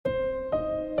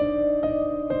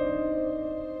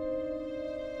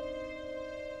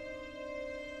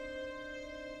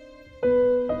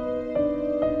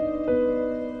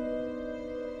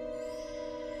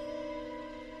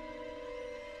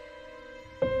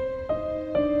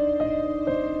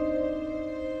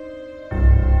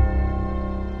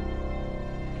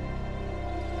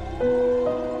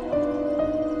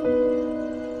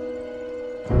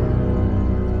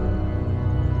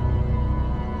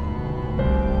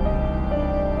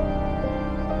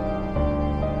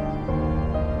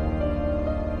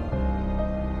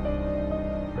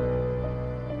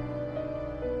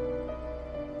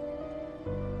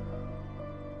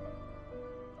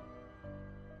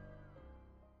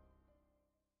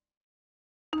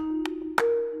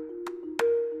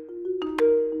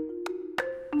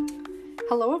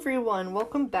Hello everyone,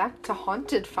 welcome back to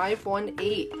Haunted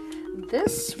 518.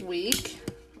 This week,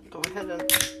 go ahead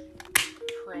and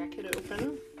crack it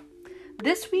open.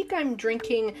 This week I'm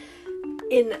drinking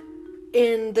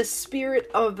in the spirit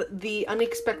of the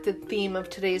unexpected theme of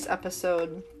today's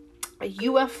episode, a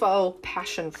UFO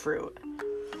passion fruit.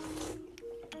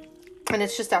 And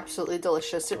it's just absolutely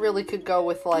delicious. It really could go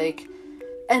with like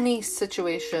any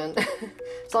situation.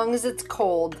 As long as it's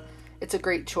cold, it's a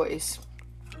great choice.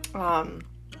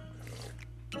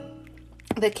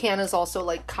 The can is also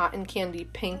like cotton candy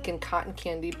pink and cotton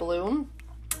candy blue,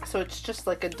 so it's just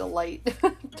like a delight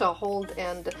to hold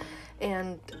and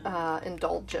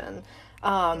indulge in.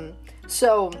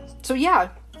 So today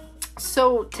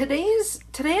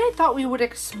I thought we would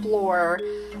explore,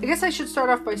 I guess I should start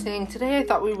off by saying today I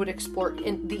thought we would explore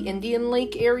the Indian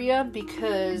Lake area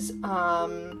because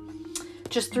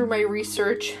just through my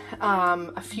research,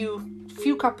 a few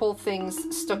couple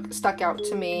things stuck out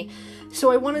to me. So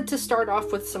I wanted to start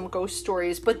off with some ghost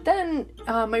stories, but then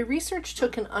my research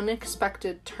took an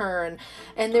unexpected turn,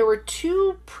 and there were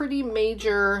two pretty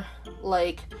major,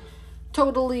 like,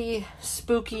 totally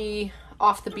spooky,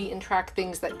 off the beaten track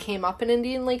things that came up in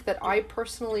Indian Lake that I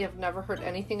personally have never heard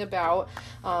anything about.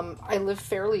 I live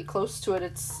fairly close to it.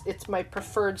 It's my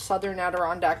preferred Southern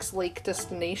Adirondacks lake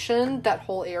destination, that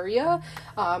whole area,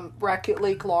 Racket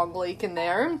Lake, Long Lake in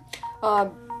there.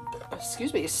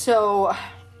 So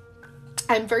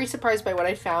I'm very surprised by what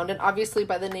I found, and obviously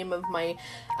by the name of my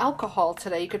alcohol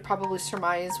today, you could probably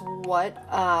surmise what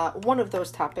one of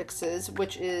those topics is,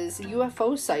 which is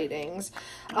UFO sightings.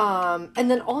 And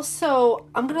then also,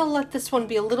 I'm going to let this one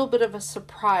be a little bit of a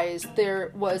surprise.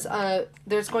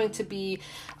 There's going to be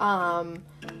an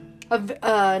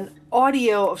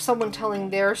audio of someone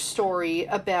telling their story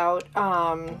about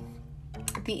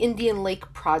the Indian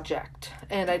Lake Project,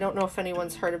 and I don't know if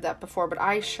anyone's heard of that before, but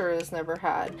I sure as never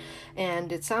had,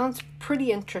 and it sounds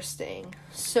pretty interesting.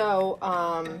 So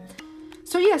I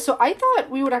thought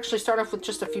we would actually start off with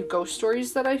just a few ghost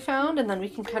stories that I found, and then we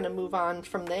can kind of move on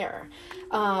from there.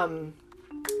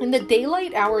 In the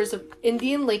daylight hours of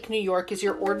Indian Lake, New York is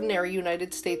your ordinary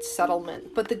United States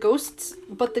settlement, but the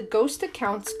ghost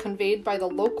accounts conveyed by the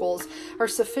locals are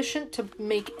sufficient to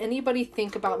make anybody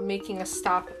think about making a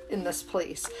stop in this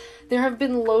place. There have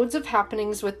been loads of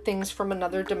happenings with things from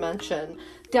another dimension.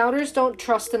 Doubters don't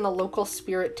trust in the local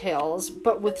spirit tales,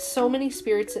 but with so many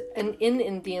spirits in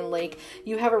Indian Lake,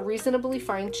 you have a reasonably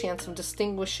fine chance of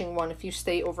distinguishing one if you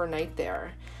stay overnight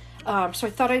there. So I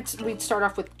thought we'd start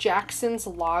off with Jackson's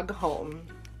log home,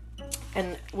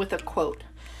 and with a quote.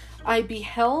 "I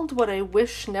beheld what I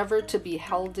wish never to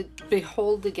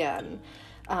behold again."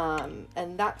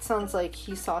 And that sounds like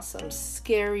he saw some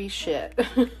scary shit.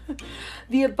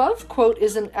 The above quote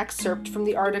is an excerpt from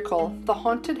the article, "The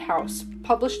Haunted House,"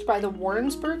 published by the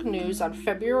Warrensburg News on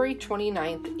February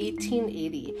 29th,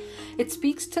 1880. It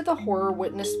speaks to the horror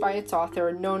witnessed by its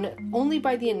author, known only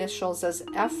by the initials as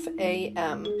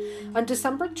FAM. On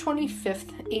December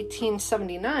 25th,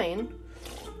 1879,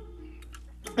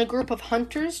 a group of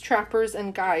hunters, trappers,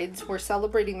 and guides were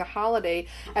celebrating the holiday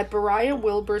at Beriah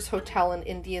Wilbur's Hotel in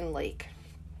Indian Lake.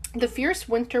 The fierce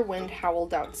winter wind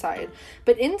howled outside,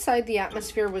 but inside the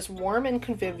atmosphere was warm and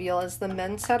convivial as the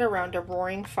men sat around a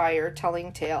roaring fire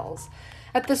telling tales.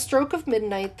 At the stroke of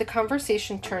midnight, the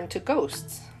conversation turned to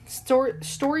ghosts.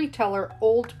 Storyteller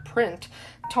Old Print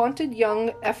taunted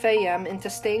young FAM into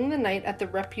staying the night at the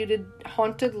reputed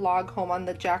haunted log home on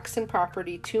the Jackson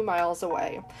property 2 miles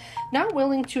away. Not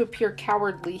willing to appear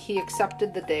cowardly, he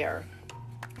accepted the dare.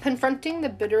 Confronting the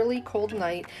bitterly cold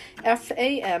night,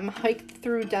 FAM hiked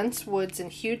through dense woods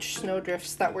and huge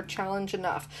snowdrifts that were challenge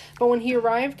enough, but when he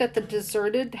arrived at the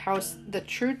deserted house, the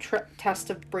true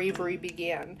test of bravery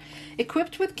began.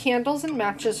 Equipped with candles and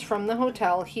matches from the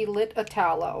hotel, he lit a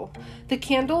tallow. The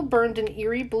candle burned an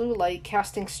eerie blue light,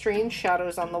 casting strange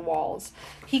shadows on the walls.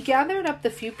 He gathered up the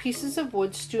few pieces of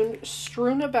wood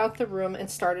strewn about the room and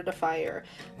started a fire.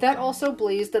 That also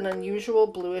blazed an unusual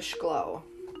bluish glow.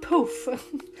 Poof!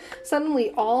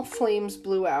 Suddenly all flames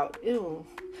blew out. Ew.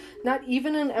 Not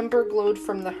even an ember glowed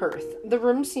from the hearth. The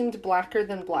room seemed blacker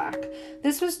than black.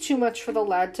 This was too much for the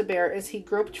lad to bear. As he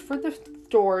groped for the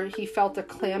door, he felt a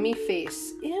clammy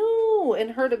face. Ew!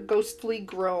 And heard a ghostly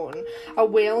groan, a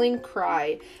wailing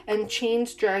cry, and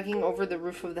chains dragging over the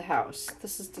roof of the house.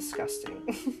 This is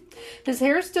disgusting. His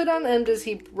hair stood on end as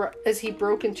he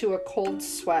broke into a cold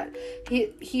sweat.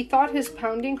 He thought his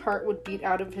pounding heart would beat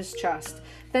out of his chest.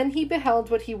 Then he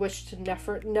beheld what he wished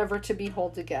never to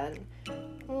behold again.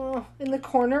 Oh, in the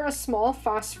corner, a small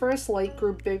phosphorus light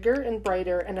grew bigger and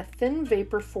brighter, and a thin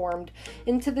vapor formed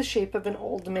into the shape of an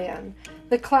old man.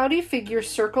 The cloudy figure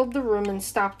circled the room and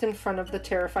stopped in front of the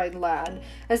terrified lad.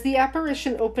 As the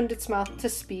apparition opened its mouth to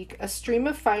speak, a stream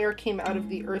of fire came out of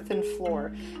the earthen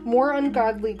floor. More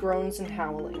ungodly groans and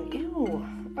howling. Ew.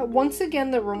 Once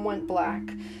again, the room went black.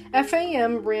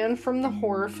 FAM ran from the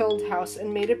horror-filled house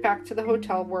and made it back to the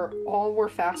hotel where all were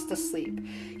fast asleep.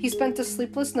 He spent a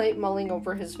sleepless night mulling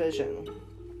over his vision.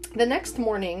 The next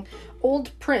morning,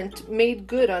 Old Print made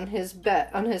good on his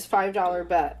 $5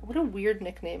 bet. What a weird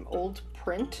nickname, Old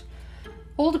Print.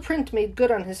 Old Print made good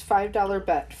on his $5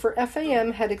 bet, for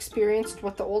FAM had experienced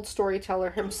what the old storyteller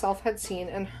himself had seen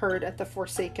and heard at the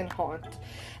Forsaken Haunt.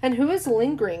 And who is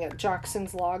lingering at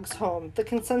Jackson's Logs home? The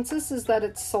consensus is that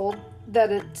it's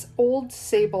old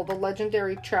Sable, the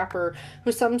legendary trapper,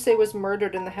 who some say was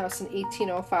murdered in the house in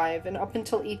 1805, and up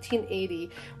until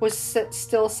 1880 was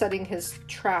still setting his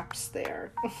traps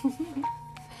there.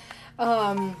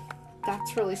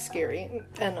 That's really scary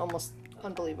and almost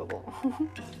unbelievable.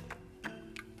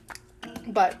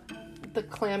 But the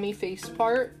clammy face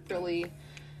part, really,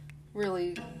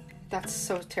 really, that's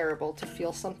so terrible to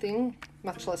feel something,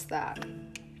 much less that.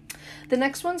 The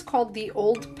next one's called The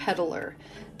Old Peddler.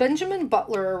 Benjamin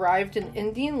Butler arrived in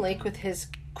Indian Lake with his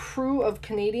crew of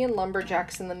Canadian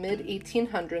lumberjacks in the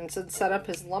mid-1800s and set up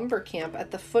his lumber camp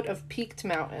at the foot of Peaked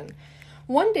Mountain.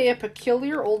 One day, a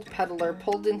peculiar old peddler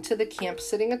pulled into the camp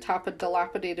sitting atop a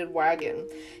dilapidated wagon.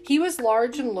 He was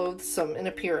large and loathsome in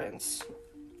appearance.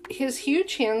 His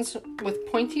huge hands with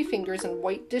pointy fingers and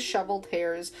white disheveled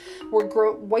hair were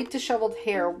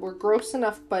gross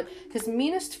enough, but his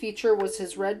meanest feature was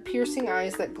his red piercing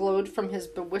eyes that glowed from his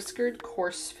bewhiskered,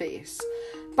 coarse face.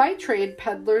 By trade,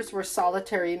 peddlers were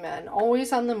solitary men,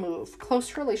 always on the move.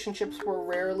 Close relationships were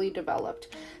rarely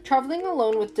developed. Traveling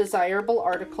alone with desirable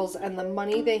articles and the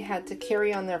money they had to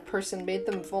carry on their person made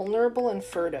them vulnerable and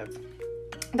furtive.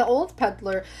 The old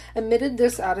peddler admitted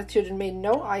this attitude and made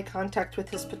no eye contact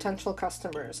with his potential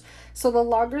customers, so the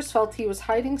loggers felt he was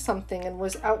hiding something and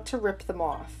was out to rip them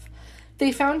off.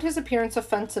 They found his appearance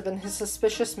offensive and his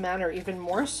suspicious manner even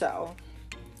more so.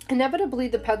 Inevitably,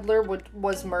 the peddler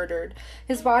was murdered.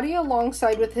 His body,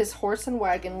 alongside with his horse and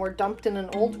wagon, were dumped in an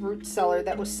old root cellar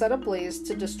that was set ablaze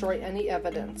to destroy any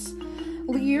evidence.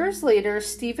 Years later,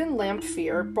 Stephen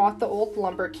Lamphere bought the old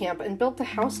lumber camp and built a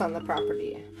house on the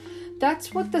property.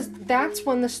 That's when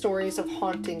the stories of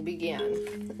haunting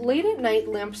began. Late at night,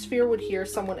 Lamphere would hear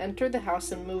someone enter the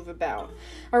house and move about.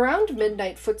 Around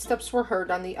midnight, footsteps were heard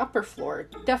on the upper floor.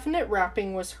 Definite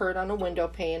rapping was heard on a window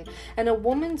pane, and a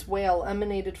woman's wail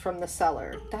emanated from the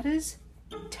cellar. That is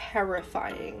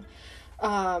terrifying.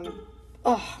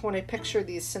 When I picture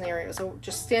these scenarios,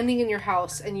 just standing in your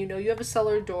house and you have a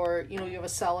cellar door, you have a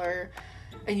cellar,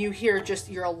 and you hear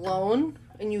you're alone,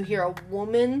 and you hear a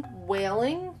woman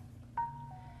wailing.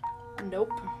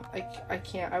 Nope, I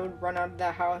can't. I would run out of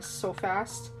that house so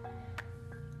fast.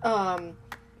 The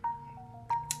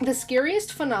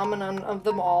scariest phenomenon of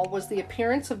them all was the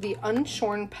appearance of the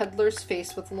unshorn peddler's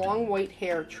face with long white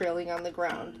hair trailing on the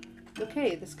ground.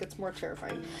 Okay, this gets more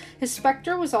terrifying. His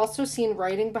specter was also seen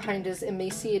riding behind his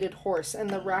emaciated horse, and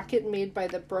the racket made by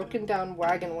the broken-down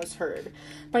wagon was heard.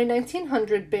 By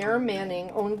 1900, Bear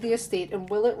Manning owned the estate, and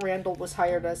Willett Randall was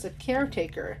hired as a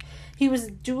caretaker. He was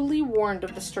duly warned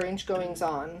of the strange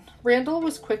goings-on. Randall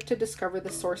was quick to discover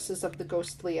the sources of the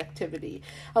ghostly activity.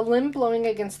 A limb blowing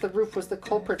against the roof was the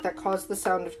culprit that caused the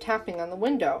sound of tapping on the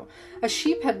window. A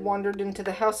sheep had wandered into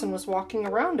the house and was walking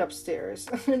around upstairs.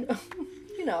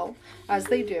 As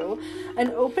they do.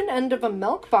 An open end of a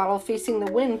milk bottle facing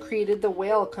the wind created the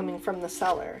wail coming from the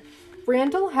cellar.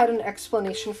 Randall had an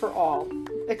explanation for all,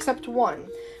 except one.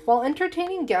 While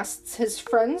entertaining guests, his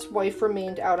friend's wife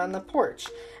remained out on the porch.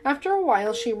 After a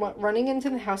while, she went running into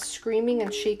the house, screaming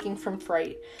and shaking from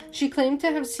fright. She claimed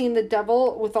to have seen the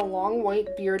devil with a long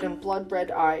white beard and blood-red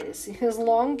eyes. His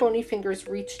long, bony fingers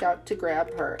reached out to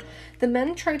grab her. The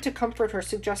men tried to comfort her,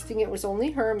 suggesting it was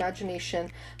only her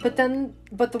imagination, but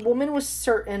the woman was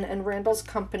certain, and Randall's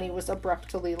company was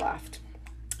abruptly left.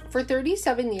 For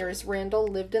 37 years, Randall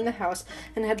lived in the house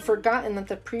and had forgotten that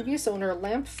the previous owner,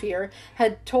 Lamphere,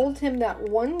 had told him that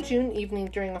one June evening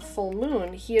during a full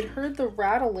moon, he had heard the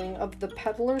rattling of the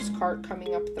peddler's cart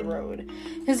coming up the road.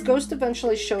 His ghost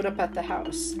eventually showed up at the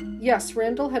house. Yes,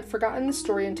 Randall had forgotten the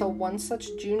story until one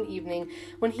such June evening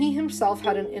when he himself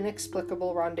had an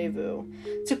inexplicable rendezvous.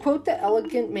 To quote the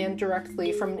elegant man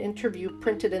directly from an interview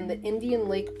printed in the Indian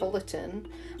Lake Bulletin,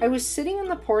 "I was sitting on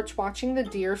the porch watching the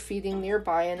deer feeding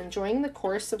nearby, and enjoying the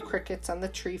chorus of crickets on the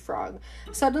tree frog.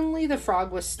 Suddenly the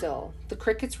frog was still. The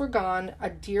crickets were gone. A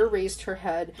deer raised her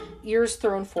head, ears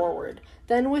thrown forward.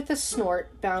 Then with a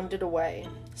snort, bounded away.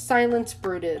 Silence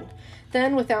brooded.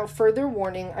 Then, without further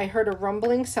warning, I heard a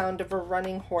rumbling sound of a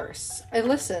running horse. I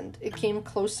listened. It came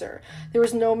closer. There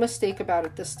was no mistake about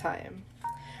it this time.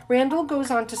 Randall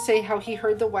goes on to say how he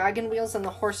heard the wagon wheels and the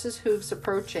horse's hooves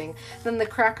approaching, then the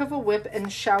crack of a whip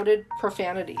and shouted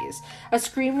profanities. A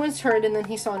scream was heard, and then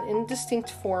he saw an indistinct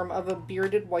form of a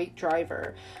bearded white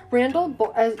driver.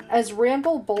 As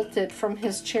Randall bolted from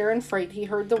his chair in fright, he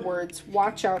heard the words,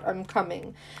 "Watch out, I'm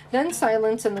coming." Then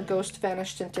silence, and the ghost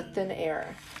vanished into thin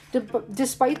air.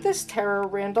 Despite this terror,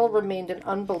 Randall remained an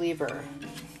unbeliever.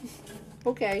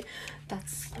 Okay,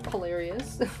 that's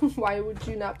hilarious. Why would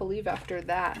you not believe after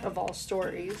that, of all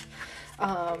stories?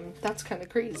 That's kind of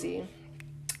crazy.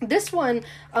 This one,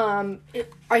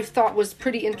 I thought was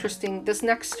pretty interesting. This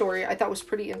next story I thought was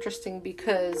pretty interesting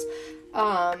because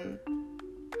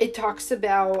it talks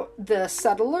about the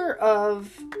settler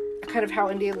of kind of how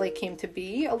Indian Lake came to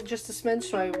be, just a smidge.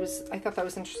 So I thought that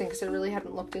was interesting because I really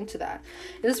hadn't looked into that.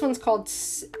 And this one's called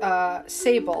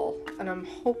Sabel, and I'm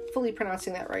hopefully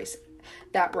pronouncing that right.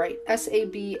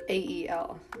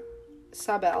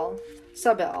 Sabael.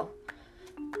 Sabel.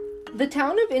 The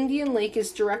town of Indian Lake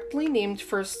is directly named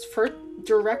for its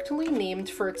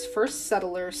first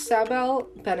settler, Sabel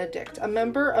Benedict, a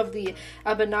member of the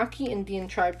Abenaki Indian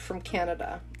tribe from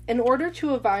Canada. In order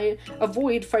to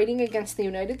avoid fighting against the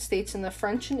United States in the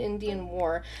French and Indian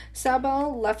War,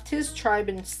 Sabel left his tribe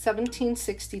in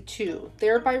 1762,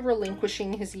 thereby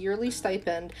relinquishing his yearly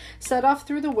stipend, set off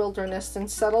through the wilderness, and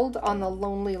settled on the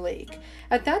lonely lake.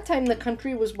 At that time, the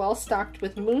country was well stocked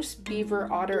with moose,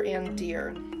 beaver, otter, and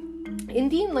deer.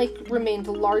 Indian Lake remained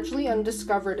largely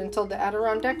undiscovered until the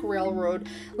Adirondack Railroad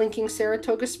linking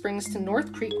Saratoga Springs to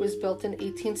North Creek was built in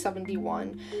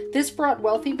 1871. This brought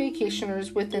wealthy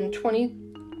vacationers within 20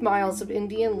 miles of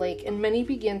Indian Lake, and many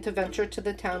began to venture to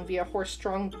the town via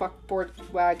horse-drawn buckboard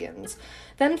wagons,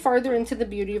 then farther into the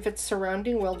beauty of its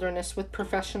surrounding wilderness with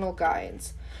professional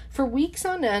guides. For weeks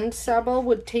on end, Sabel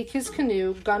would take his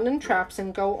canoe, gun and traps,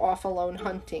 and go off alone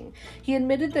hunting. He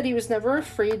admitted that he was never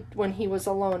afraid when he was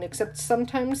alone, except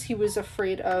sometimes he was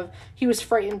frightened of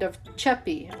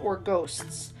chepi, or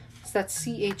ghosts. So that's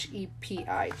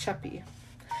C-H-E-P-I, chepi.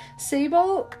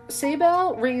 Sabel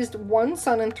raised one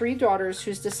son and 3 daughters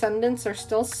whose descendants are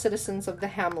still citizens of the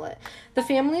hamlet. The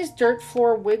family's dirt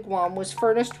floor wigwam was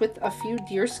furnished with a few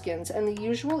deerskins and the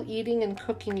usual eating and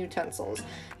cooking utensils.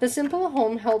 The simple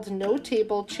home held no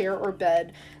table, chair, or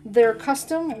bed. Their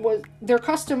custom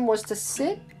was to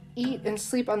sit, eat, and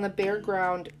sleep on the bare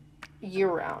ground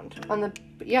year-round. On the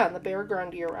bare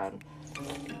ground year-round.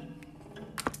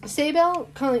 Sabel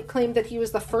claimed that he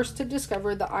was the first to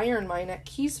discover the iron mine at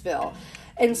Keysville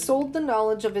and sold the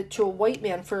knowledge of it to a white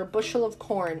man for a bushel of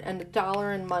corn and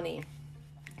 $1 in money.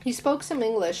 He spoke some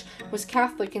English, was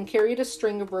Catholic, and carried a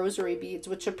string of rosary beads,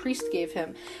 which a priest gave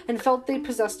him, and felt they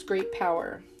possessed great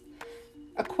power.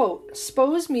 A quote,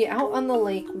 "S'pose me out on the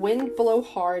lake, wind blow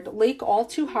hard, lake all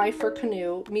too high for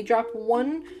canoe, me drop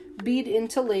one bead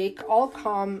into lake, all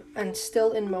calm and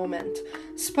still in moment.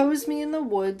 S'pose me in the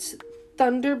woods,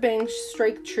 thunder bang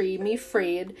strike tree, me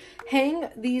frayed, hang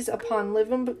these upon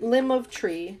limb of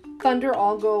tree, thunder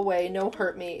all go away, no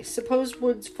hurt me. Suppose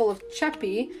woods full of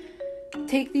chepi,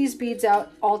 take these beads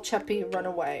out, all chepi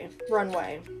runway.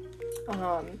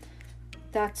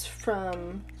 That's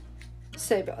from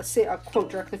Sabel, a quote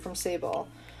directly from Sabel.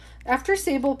 After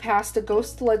Sabel passed, a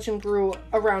ghost legend grew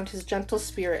around his gentle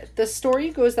spirit. The story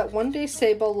goes that one day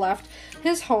Sabel left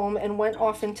his home and went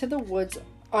off into the woods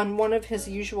on one of his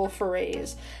usual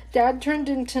forays. Day turned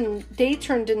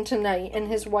into night, and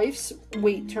his wife's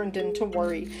wait turned into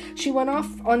worry. She went off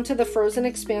onto the frozen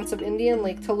expanse of Indian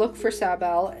Lake to look for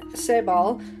Sabel,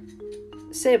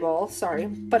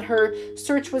 but her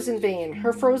search was in vain.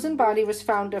 Her frozen body was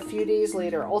found a few days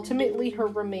later. Ultimately, her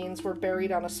remains were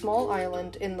buried on a small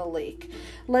island in the lake.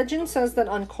 Legend says that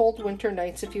on cold winter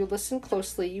nights, if you listen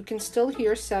closely, you can still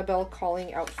hear Sabel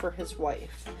calling out for his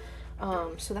wife.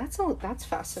 So that's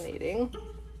fascinating.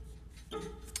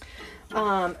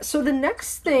 So the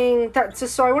next thing that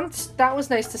was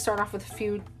nice to start off with a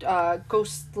few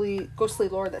ghostly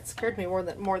lore that scared me more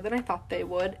than I thought they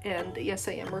would. And yes,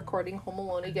 I am recording Home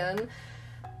Alone again.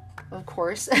 Of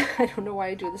course, I don't know why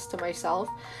I do this to myself.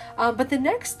 But the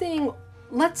next thing,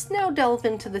 let's now delve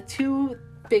into the two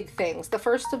big things. The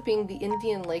first of being the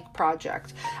Indian Lake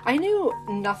Project. I knew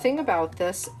nothing about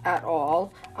this at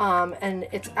all, and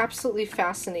it's absolutely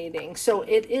fascinating. So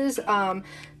it is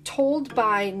told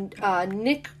by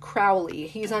Nick Crowley.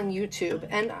 He's on YouTube,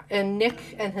 and Nick,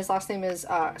 and his last name is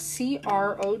Crowley.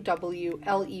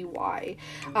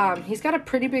 He's got a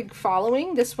pretty big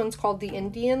following. This one's called the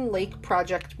Indian Lake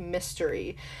Project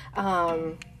Mystery.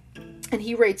 And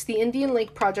he writes, the Indian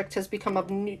Lake Project has become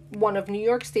one of New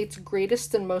York State's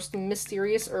greatest and most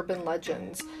mysterious urban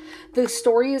legends. The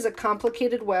story is a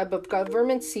complicated web of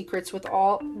government secrets which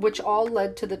all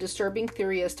led to the disturbing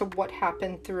theory as to what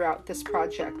happened throughout this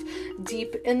project.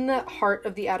 Deep in the heart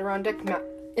of the Adirondack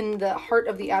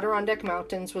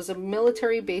Mountains was a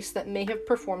military base that may have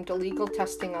performed illegal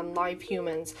testing on live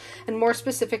humans, and more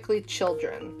specifically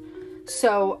children.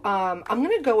 So I'm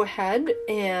going to go ahead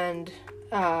and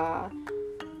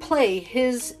play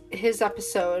his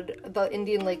episode, the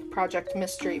Indian Lake Project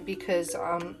Mystery, because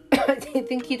I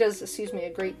think he does, a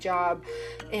great job,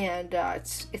 and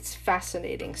it's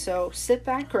fascinating. So sit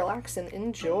back, relax, and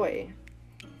enjoy.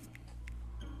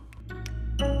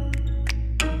 The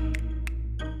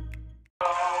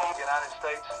United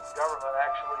States government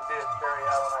actually did carry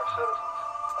out on our citizens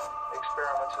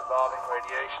experiments involving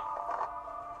radiation.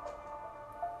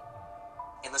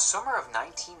 In the summer of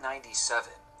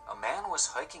 1997, a man was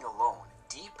hiking alone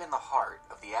deep in the heart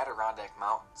of the Adirondack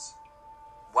Mountains.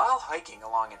 While hiking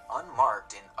along an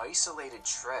unmarked and isolated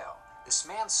trail, this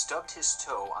man stubbed his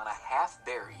toe on a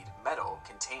half-buried metal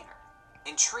container.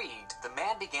 Intrigued, the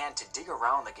man began to dig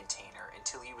around the container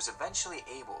until he was eventually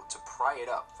able to pry it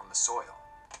up from the soil.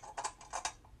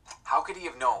 How could he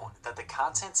have known that the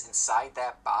contents inside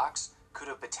that box could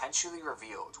have potentially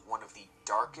revealed one of the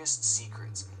darkest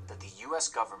secrets that the U.S.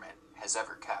 government has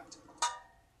ever kept?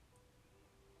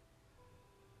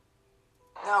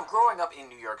 Now, growing up in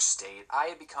New York State, I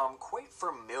had become quite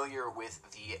familiar with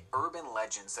the urban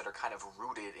legends that are kind of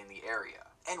rooted in the area.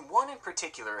 And one in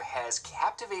particular has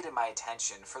captivated my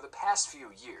attention for the past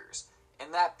few years,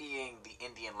 and that being the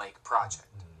Indian Lake Project.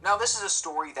 Now, this is a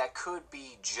story that could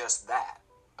be just that,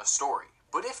 a story.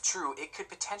 But if true, it could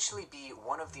potentially be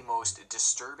one of the most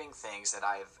disturbing things that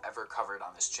I've ever covered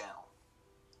on this channel.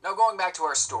 Now, going back to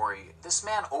our story, this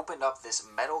man opened up this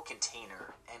metal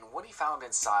container, and what he found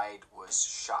inside was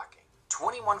shocking.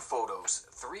 21 photos,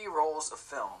 3 rolls of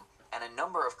film, and a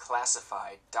number of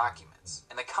classified documents.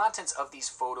 And the contents of these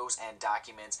photos and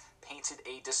documents painted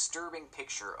a disturbing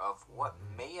picture of what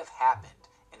may have happened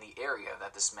in the area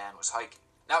that this man was hiking.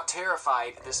 Now,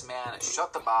 terrified, this man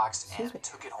shut the box and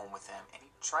took it home with him, and he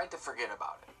tried to forget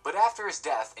about it. But after his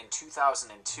death in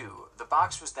 2002, the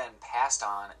box was then passed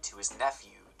on to his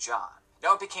nephew, John.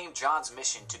 Now, it became John's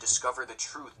mission to discover the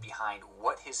truth behind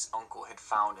what his uncle had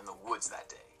found in the woods that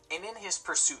day. And in his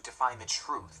pursuit to find the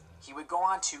truth, he would go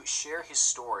on to share his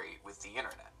story with the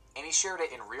internet. And he shared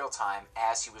it in real time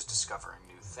as he was discovering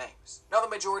new things. Now, the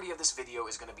majority of this video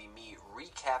is going to be me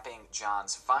recapping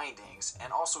John's findings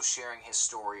and also sharing his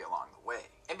story along the way.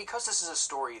 And because this is a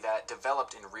story that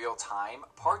developed in real time,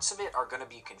 parts of it are going to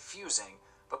be confusing,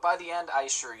 but by the end, I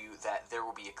assure you that there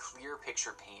will be a clear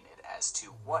picture painted as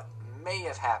to what may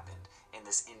have happened in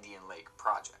this Indian Lake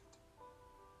Project.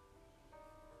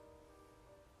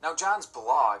 Now, John's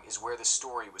blog is where the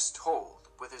story was told,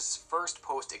 with his first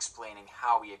post explaining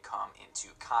how he had come into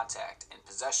contact and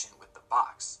possession with the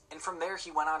box. And from there,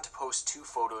 he went on to post 2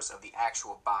 photos of the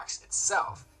actual box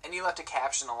itself, and he left a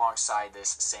caption alongside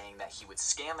this saying that he would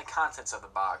scan the contents of the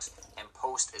box and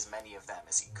post as many of them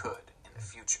as he could in the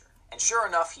future. And sure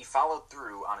enough, he followed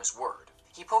through on his word.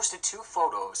 He posted 2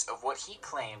 photos of what he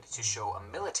claimed to show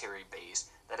a military base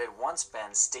that had once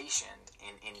been stationed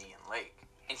in Indian Lake.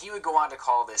 And he would go on to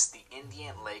call this the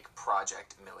Indian Lake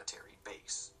Project Military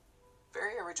Base.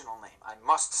 Very original name, I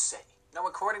must say. Now,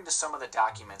 according to some of the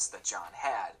documents that John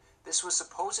had, this was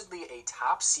supposedly a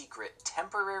top-secret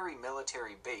temporary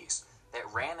military base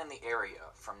that ran in the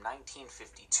area from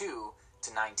 1952 to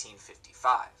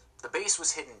 1955. The base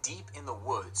was hidden deep in the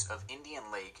woods of Indian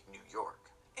Lake, New York.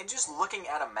 And just looking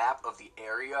at a map of the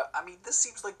area, I mean, this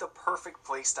seems like the perfect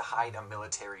place to hide a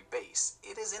military base.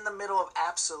 It is in the middle of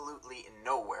absolutely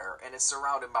nowhere, and it's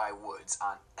surrounded by woods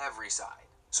on every side.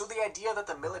 So the idea that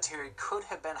the military could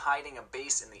have been hiding a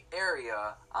base in the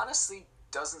area honestly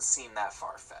doesn't seem that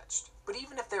far-fetched. But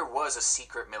even if there was a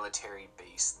secret military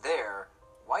base there,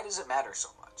 why does it matter so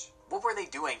much? What were they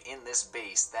doing in this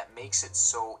base that makes it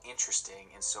so interesting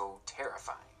and so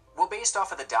terrifying? Well, based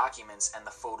off of the documents and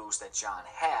the photos that John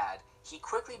had, he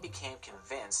quickly became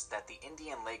convinced that the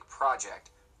Indian Lake Project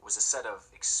was a set of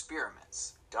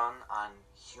experiments done on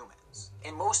humans.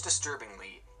 And most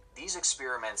disturbingly, these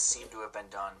experiments seem to have been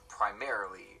done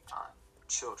primarily on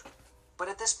children. But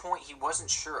at this point, he wasn't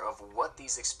sure of what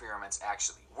these experiments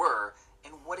actually were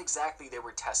and what exactly they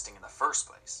were testing in the first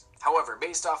place. However,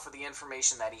 based off of the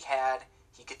information that he had,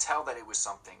 he could tell that it was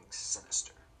something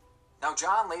sinister. Now,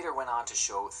 John later went on to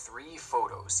show 3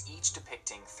 photos, each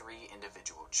depicting 3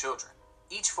 individual children.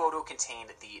 Each photo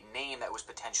contained the name that was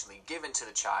potentially given to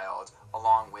the child,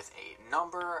 along with a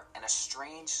number and a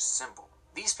strange symbol.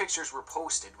 These pictures were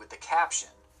posted with the caption,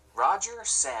 "Roger,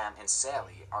 Sam, and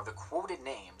Sally are the quoted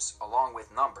names, along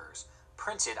with numbers,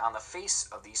 printed on the face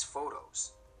of these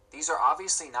photos. These are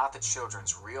obviously not the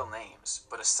children's real names,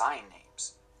 but assigned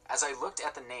names. As I looked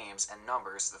at the names and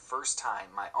numbers the first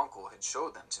time my uncle had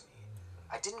showed them to me,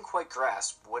 I didn't quite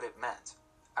grasp what it meant.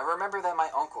 I remember that my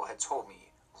uncle had told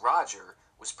me Roger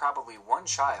was probably one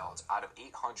child out of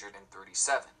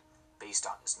 837, based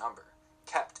on his number,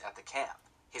 kept at the camp.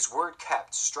 His word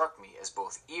kept struck me as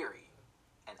both eerie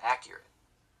and accurate."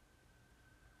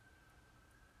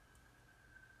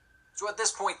 So at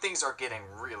this point, things are getting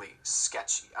really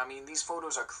sketchy. I mean, these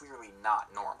photos are clearly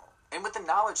not normal. And with the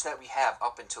knowledge that we have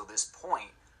up until this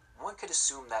point, one could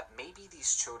assume that maybe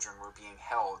these children were being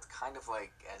held kind of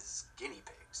like as guinea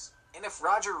pigs. And if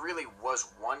Roger really was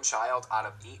one child out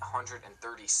of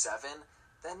 837,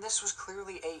 then this was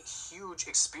clearly a huge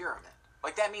experiment.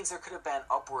 Like, that means there could have been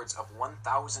upwards of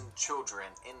 1,000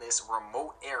 children in this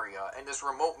remote area, in this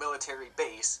remote military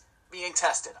base, being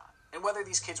tested on. And whether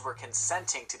these kids were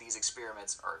consenting to these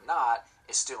experiments or not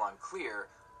is still unclear,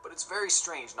 but it's very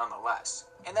strange nonetheless.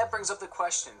 And that brings up the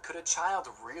question, could a child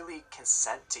really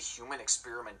consent to human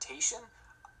experimentation?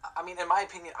 I mean, in my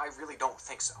opinion, I really don't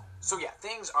think so. So yeah,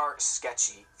 things are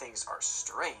sketchy, things are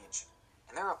strange,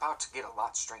 and they're about to get a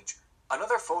lot stranger.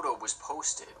 Another photo was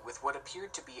posted with what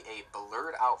appeared to be a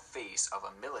blurred out face of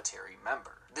a military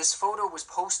member. This photo was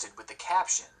posted with the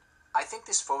caption, "I think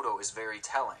this photo is very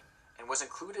telling, and was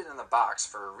included in the box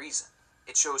for a reason.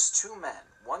 It shows 2 men,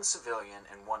 one civilian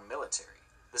and one military.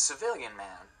 The civilian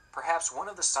man, perhaps one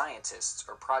of the scientists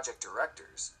or project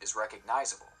directors, is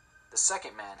recognizable. The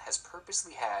second man has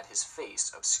purposely had his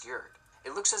face obscured.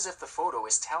 It looks as if the photo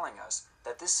is telling us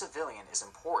that this civilian is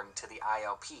important to the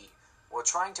ILP while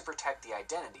trying to protect the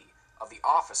identity of the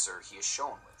officer he is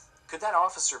shown with. Could that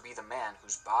officer be the man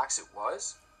whose box it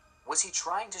was? Was he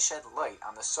trying to shed light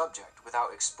on the subject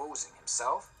without exposing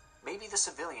himself? Maybe the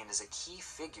civilian is a key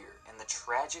figure in the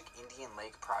tragic Indian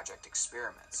Lake Project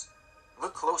experiments.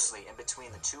 Look closely in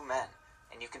between the 2 men,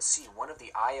 and you can see one of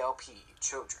the ILP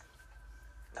children."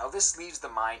 Now, this leaves the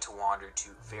mind to wander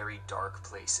to very dark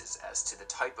places as to the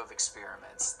type of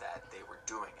experiments that they were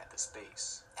doing at this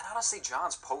base. And honestly,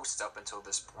 John's posts up until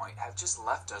this point have just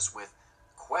left us with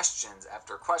questions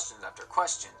after questions after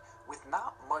question, with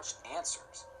not much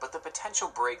answers. But the potential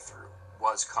breakthrough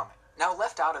was coming. Now,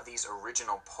 left out of these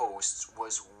original posts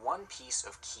was one piece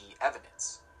of key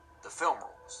evidence: the film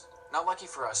rolls. Now, lucky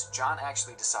for us, John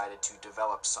actually decided to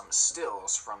develop some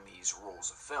stills from these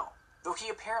rolls of film, though he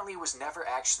apparently was never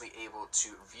actually able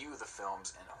to view the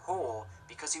films in whole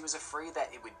because he was afraid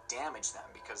that it would damage them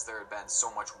because there had been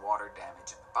so much water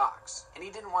damage in the box, and he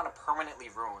didn't want to permanently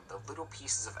ruin the little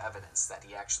pieces of evidence that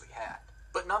he actually had.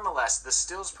 But nonetheless, the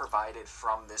stills provided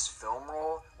from this film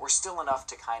roll were still enough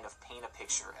to kind of paint a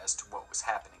picture as to what was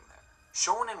happening there.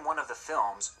 Shown in one of the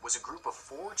films was a group of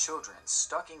 4 children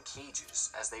stuck in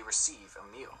cages as they receive a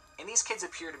meal, and these kids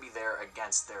appear to be there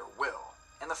against their will.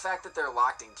 And the fact that they're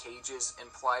locked in cages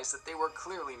implies that they were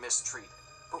clearly mistreated.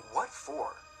 But what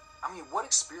for? I mean, what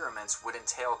experiments would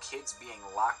entail kids being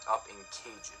locked up in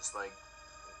cages? Like,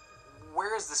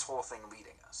 where is this whole thing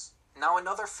leading us? Now,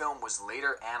 another film was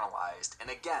later analyzed, and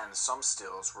again, some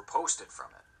stills were posted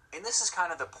from it. And this is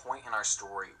kind of the point in our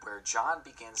story where John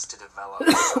begins to develop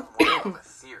somewhat of a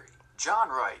theory. John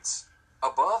writes,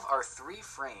 "Above are 3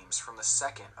 frames from the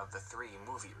second of the 3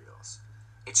 movie reels.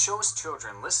 It shows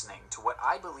children listening to what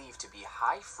I believe to be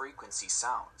high-frequency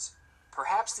sounds.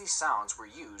 Perhaps these sounds were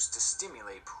used to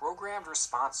stimulate programmed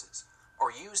responses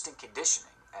or used in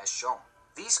conditioning, as shown.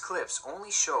 These clips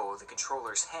only show the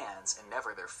controller's hands and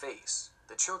never their face.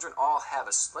 The children all have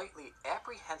a slightly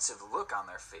apprehensive look on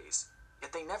their face,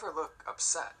 yet they never look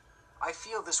upset. I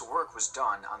feel this work was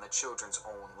done on the children's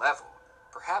own level,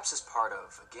 perhaps as part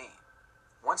of a game.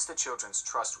 Once the children's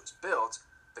trust was built,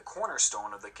 the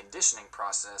cornerstone of the conditioning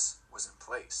process was in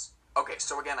place." Okay,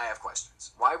 so again, I have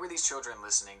questions. Why were these children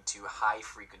listening to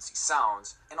high-frequency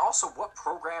sounds, and also what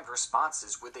programmed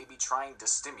responses would they be trying to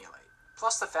stimulate?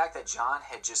 Plus, the fact that John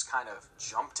had just kind of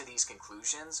jumped to these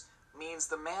conclusions means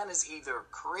the man is either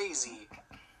crazy,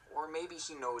 or maybe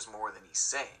he knows more than he's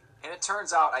saying. And it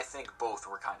turns out I think both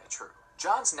were kind of true.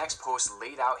 John's next post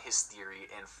laid out his theory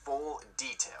in full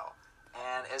detail,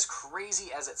 and as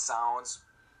crazy as it sounds,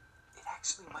 it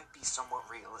actually might be somewhat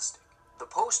realistic. The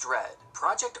post read,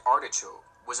 Project Artichoke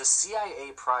was a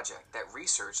CIA project that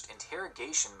researched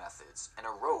interrogation methods and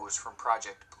arose from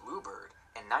Project Bluebird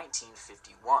in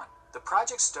 1951. The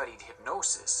project studied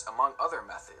hypnosis, among other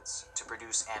methods, to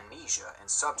produce amnesia in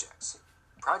subjects.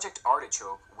 Project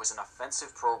Artichoke was an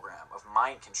offensive program of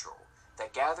mind control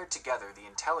that gathered together the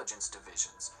intelligence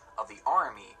divisions of the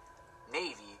Army,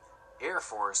 Navy, Air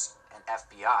Force, and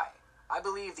FBI. I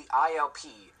believe the ILP,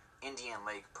 Indian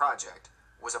Lake Project,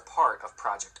 was a part of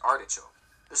Project Artichoke.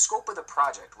 The scope of the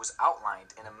project was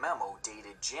outlined in a memo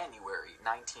dated January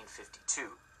 1952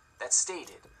 that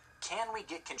stated, can we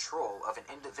get control of an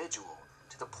individual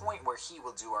to the point where he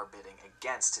will do our bidding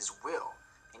against his will,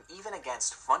 and even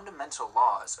against fundamental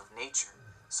laws of nature,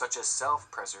 such as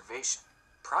self-preservation?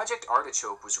 Project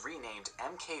Artichoke was renamed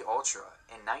MK Ultra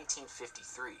in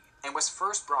 1953 and was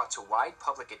first brought to wide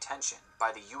public attention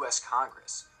by the U.S.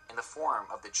 Congress in the form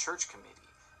of the Church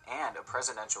Committee and a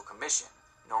presidential commission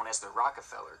known as the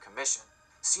Rockefeller Commission.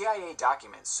 CIA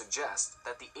documents suggest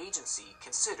that the agency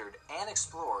considered and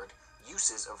explored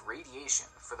uses of radiation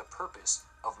for the purpose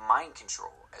of mind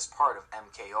control as part of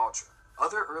MK Ultra.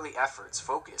 Other early efforts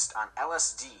focused on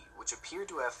LSD, which appeared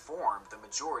to have formed the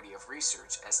majority of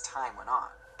research as time went on.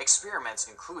 Experiments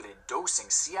included dosing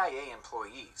CIA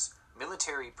employees,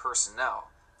 military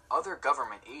personnel, other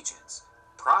government agents,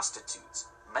 prostitutes,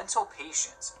 mental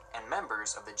patients, and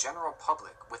members of the general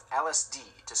public with LSD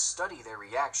to study their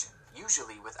reaction,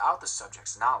 usually without the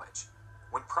subject's knowledge.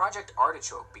 When Project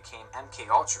Artichoke became MK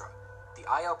Ultra, the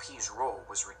ILP's role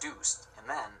was reduced and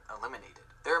then eliminated.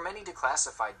 There are many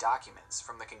declassified documents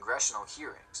from the congressional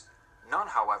hearings. None,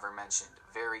 however, mentioned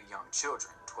very young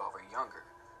children, 12 or younger,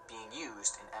 being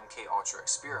used in MK Ultra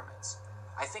experiments.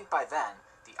 I think by then,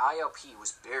 the ILP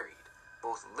was buried,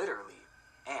 both literally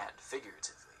and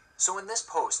figuratively. So in this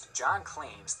post, John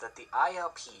claims that the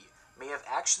ILP may have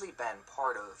actually been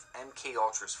part of MK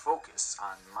Ultra's focus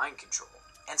on mind control,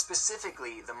 and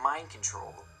specifically the mind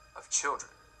control of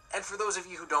children. And for those of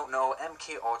you who don't know,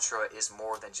 MK Ultra is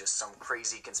more than just some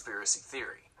crazy conspiracy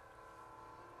theory.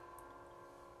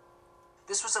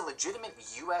 This was a legitimate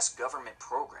U.S. government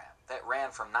program that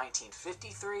ran from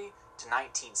 1953 to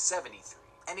 1973,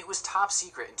 and it was top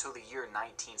secret until the year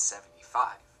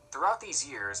 1975. Throughout these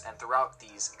years and throughout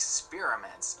these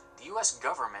experiments, the U.S.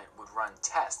 government would run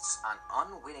tests on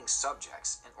unwitting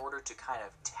subjects in order to kind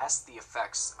of test the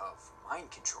effects of mind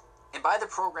control. And by the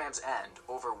program's end,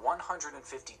 over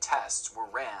 150 tests were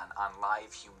ran on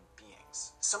live human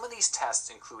beings. Some of these tests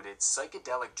included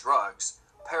psychedelic drugs,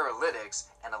 paralytics,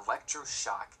 and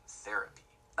electroshock therapy.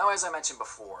 Now, as I mentioned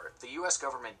before, the U.S.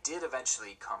 government did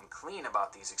eventually come clean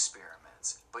about these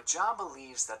experiments, but John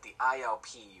believes that the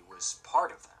ILP was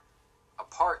part of them, a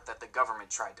part that the government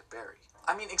tried to bury.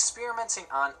 I mean, experimenting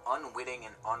on unwitting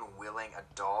and unwilling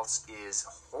adults is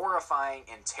horrifying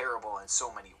and terrible in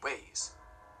so many ways.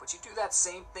 But you do that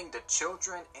same thing to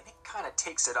children, and it kind of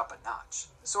takes it up a notch.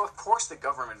 So of course the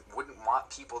government wouldn't want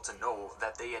people to know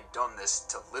that they had done this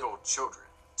to little children.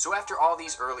 So after all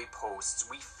these early posts,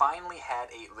 we finally had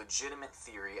a legitimate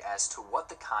theory as to what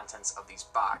the contents of these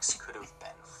boxes could have been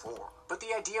for. But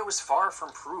the idea was far from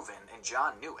proven, and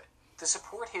John knew it. To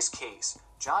support his case,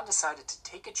 John decided to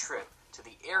take a trip to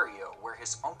the area where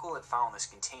his uncle had found this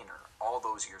container all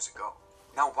those years ago.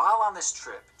 Now, while on this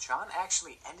trip, John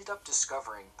actually ended up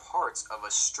discovering parts of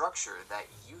a structure that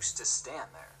used to stand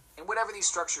there. And whatever these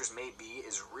structures may be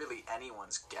is really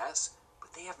anyone's guess,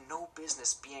 but they have no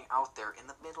business being out there in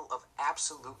the middle of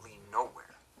absolutely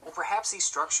nowhere. Or perhaps these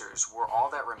structures were all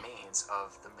that remains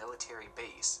of the military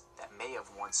base that may have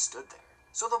once stood there.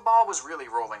 So the ball was really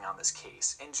rolling on this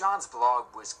case, and John's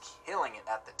blog was killing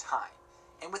it at the time.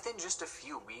 And within just a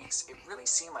few weeks, it really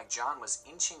seemed like John was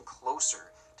inching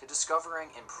closer to discovering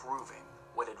and proving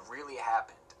what had really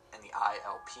happened in the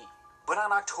ILP. But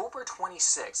on October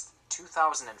 26th,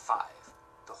 2005,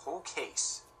 the whole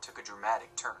case took a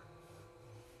dramatic turn.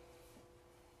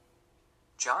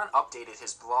 John updated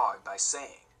his blog by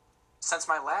saying, "Since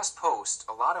my last post,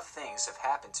 a lot of things have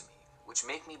happened to me, which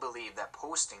make me believe that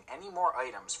posting any more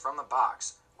items from the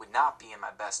box would not be in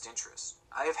my best interest.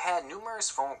 I have had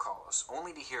numerous phone calls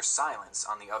only to hear silence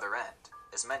on the other end,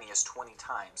 as many as 20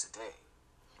 times a day.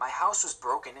 My house was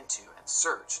broken into and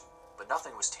searched, but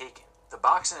nothing was taken. The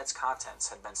box and its contents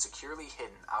had been securely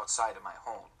hidden outside of my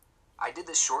home. I did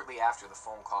this shortly after the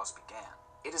phone calls began.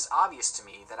 It is obvious to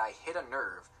me that I hit a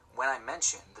nerve when I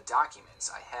mentioned the documents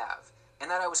I have,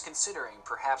 and that I was considering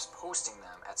perhaps posting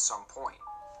them at some point.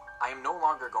 I am no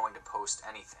longer going to post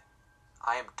anything.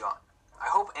 I am done. I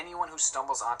hope anyone who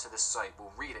stumbles onto this site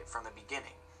will read it from the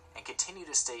beginning and continue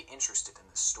to stay interested in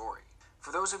this story.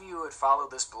 For those of you who had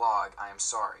followed this blog, I am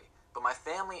sorry, but my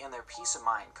family and their peace of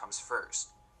mind comes first.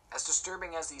 As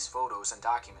disturbing as these photos and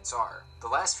documents are, the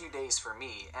last few days for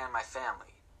me and my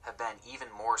family have been even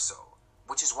more so,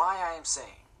 which is why I am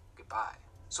saying goodbye.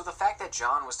 So the fact that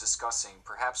John was discussing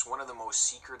perhaps one of the most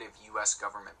secretive US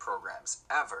government programs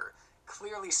ever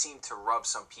clearly seemed to rub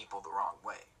some people the wrong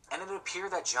way. And it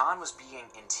appeared that John was being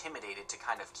intimidated to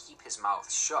kind of keep his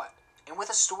mouth shut. And with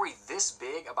a story this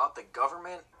big about the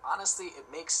government, honestly,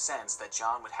 it makes sense that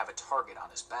John would have a target on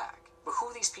his back. But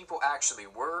who these people actually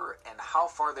were and how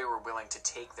far they were willing to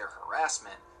take their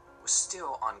harassment was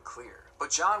still unclear.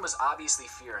 But John was obviously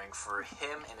fearing for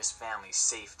him and his family's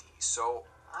safety, so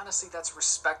honestly that's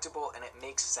respectable and it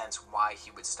makes sense why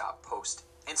he would stop posting.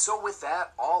 And so with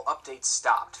that, all updates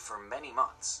stopped for many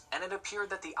months, and it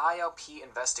appeared that the ILP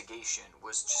investigation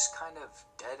was just kind of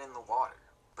dead in the water.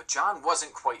 But John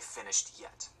wasn't quite finished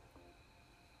yet.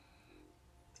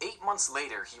 8 months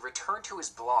later, he returned to his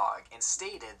blog and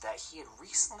stated that he had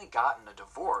recently gotten a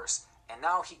divorce and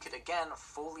now he could again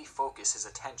fully focus his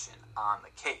attention on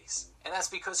the case. And that's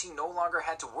because he no longer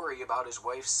had to worry about his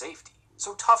wife's safety.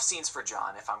 So tough scenes for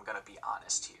John, if I'm gonna be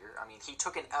honest here. I mean, he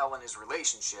took an L in his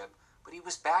relationship, but he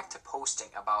was back to posting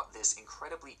about this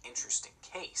incredibly interesting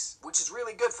case, which is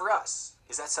really good for us.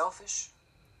 Is that selfish?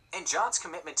 And John's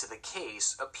commitment to the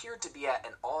case appeared to be at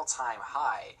an all-time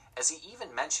high, as he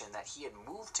even mentioned that he had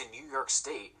moved to New York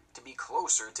State to be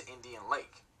closer to Indian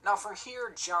Lake. Now from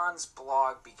here, John's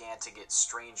blog began to get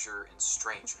stranger and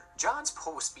stranger. John's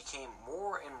posts became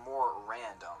more and more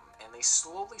random, and they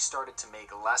slowly started to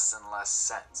make less and less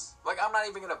sense. Like, I'm not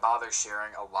even going to bother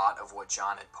sharing a lot of what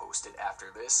John had posted after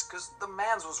this, because the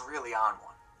man's was really on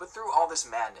one. But through all this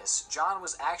madness, John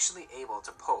was actually able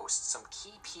to post some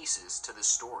key pieces to the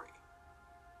story.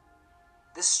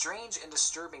 This strange and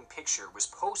disturbing picture was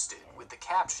posted with the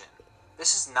caption,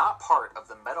 "This is not part of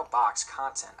the metal box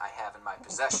content I have in my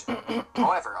possession.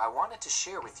 However, I wanted to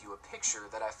share with you a picture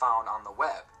that I found on the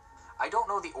web. I don't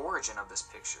know the origin of this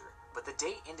picture, but the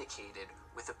date indicated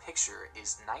with the picture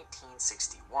is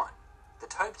 1961. The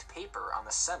typed paper on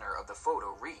the center of the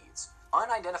photo reads,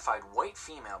 unidentified white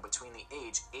female between the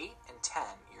age 8 and 10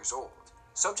 years old.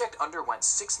 Subject underwent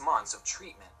 6 months of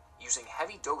treatment using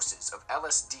heavy doses of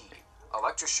LSD,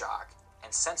 electroshock,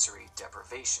 and sensory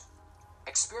deprivation.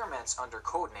 Experiments under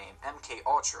codename MK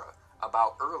Ultra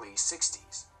about early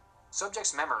 60s.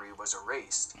 Subject's memory was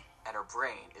erased, and her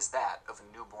brain is that of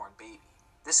a newborn baby.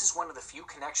 This is one of the few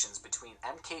connections between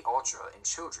MK Ultra and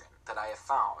children that I have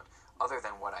found other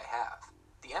than what I have.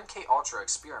 The MK Ultra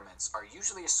experiments are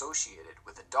usually associated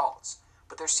with adults,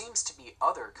 but there seems to be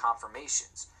other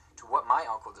confirmations to what my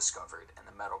uncle discovered in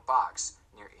the metal box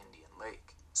near Indian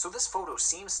Lake. So this photo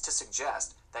seems to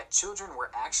suggest that children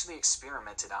were actually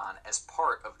experimented on as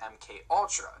part of MK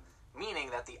Ultra, meaning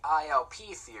that the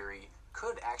ILP theory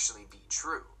could actually be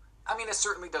true. I mean, it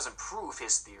certainly doesn't prove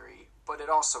his theory, but it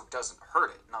also doesn't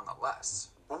hurt it nonetheless.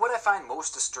 But what I find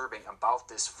most disturbing about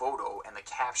this photo and the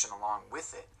caption along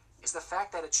with it is the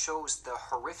fact that it shows the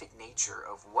horrific nature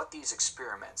of what these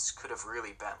experiments could have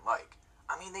really been like.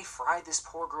 I mean, they fried this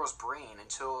poor girl's brain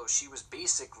until she was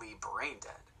basically brain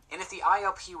dead. And if the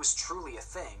ILP was truly a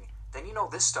thing, then you know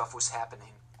this stuff was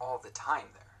happening all the time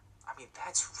there. I mean,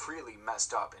 that's really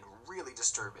messed up and really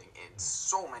disturbing in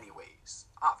so many ways,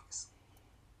 obviously.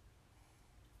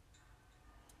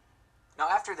 Now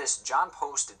after this, John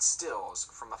posted stills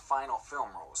from the final film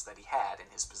rolls that he had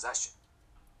in his possession.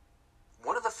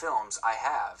 One of the films I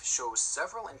have shows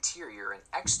several interior and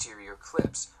exterior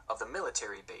clips of the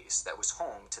military base that was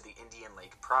home to the Indian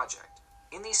Lake Project.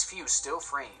 In these few still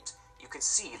frames, you can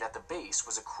see that the base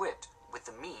was equipped with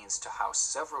the means to house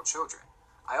several children.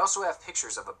 I also have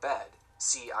pictures of a bed,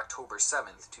 see October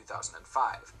 7th,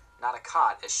 2005, not a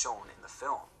cot as shown in the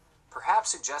film,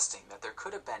 perhaps suggesting that there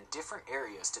could have been different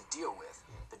areas to deal with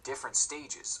the different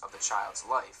stages of the child's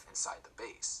life inside the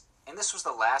base. And this was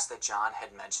the last that John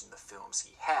had mentioned the films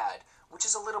he had, which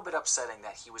is a little bit upsetting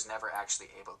that he was never actually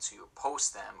able to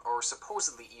post them or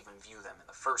supposedly even view them in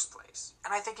the first place.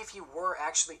 And I think if he were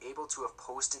actually able to have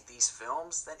posted these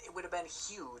films, then it would have been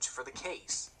huge for the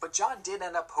case. But John did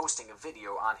end up posting a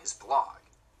video on his blog,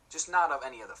 just not of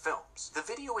any of the films. The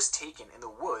video was taken in the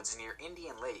woods near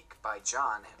Indian Lake by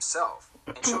John himself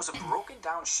and shows a broken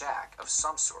down shack of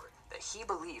some sort that he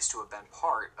believes to have been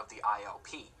part of the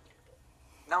ILP.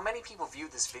 Now, many people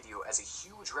viewed this video as a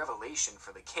huge revelation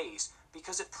for the case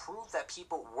because it proved that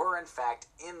people were in fact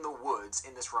in the woods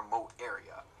in this remote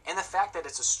area, and the fact that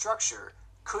it's a structure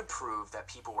could prove that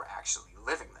people were actually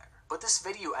living there. But this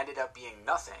video ended up being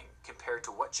nothing compared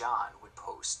to what John would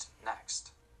post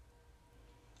next.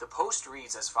 The post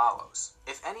reads as follows: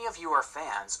 "If any of you are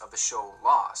fans of the show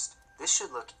Lost, this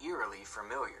should look eerily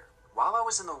familiar. While I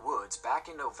was in the woods back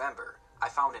in November, I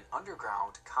found an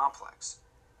underground complex.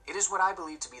 It is what I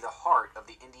believe to be the heart of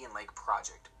the Indian Lake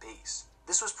Project base.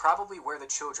 This was probably where the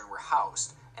children were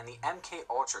housed and the MK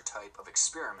Ultra type of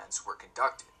experiments were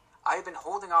conducted. I have been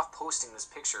holding off posting this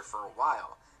picture for a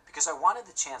while because I wanted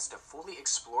the chance to fully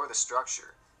explore the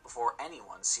structure before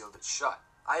anyone sealed it shut.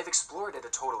 I have explored it a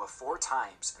total of 4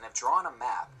 times and have drawn a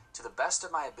map to the best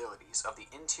of my abilities of the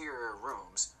interior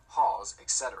rooms, halls,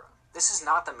 etc. This is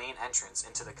not the main entrance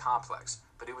into the complex,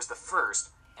 but it was the first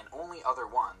and only other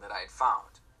one that I had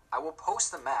found. I will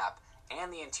post the map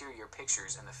and the interior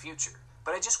pictures in the future,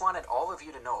 but I just wanted all of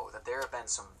you to know that there have been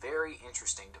some very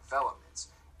interesting developments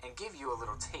and give you a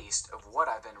little taste of what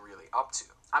I've been really up to.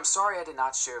 I'm sorry I did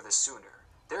not share this sooner.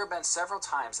 There have been several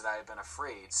times that I have been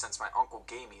afraid since my uncle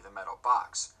gave me the metal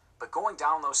box, but going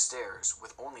down those stairs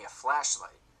with only a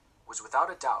flashlight was without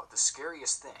a doubt the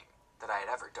scariest thing that I had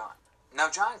ever done." Now,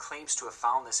 John claims to have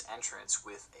found this entrance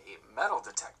with a metal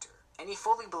detector, and he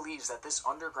fully believes that this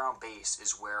underground base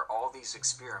is where all these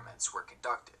experiments were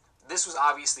conducted. This was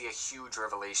obviously a huge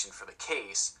revelation for the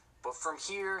case, but from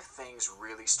here, things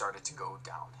really started to go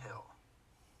downhill.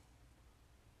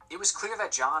 It was clear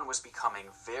that John was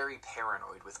becoming very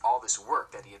paranoid with all this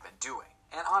work that he had been doing,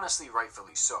 and honestly,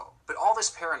 rightfully so. But all this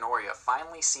paranoia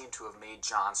finally seemed to have made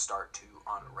John start to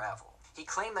unravel. He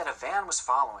claimed that a van was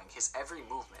following his every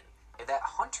movement, and that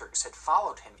hunters had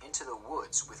followed him into the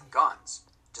woods with guns,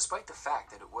 despite the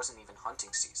fact that it wasn't even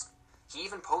hunting season. He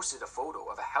even posted a photo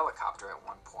of a helicopter at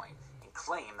one point and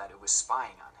claimed that it was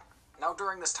spying on him. Now,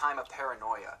 during this time of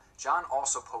paranoia, John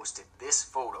also posted this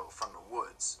photo from the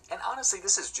woods. And honestly,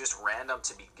 this is just random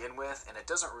to begin with, and it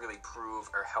doesn't really prove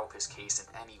or help his case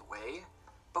in any way.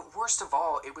 But worst of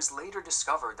all, it was later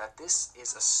discovered that this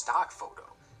is a stock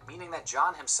photo, meaning that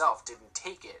John himself didn't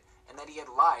take it and that he had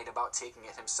lied about taking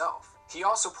it himself. He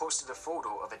also posted a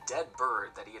photo of a dead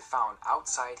bird that he had found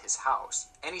outside his house,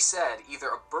 and he said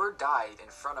either a bird died in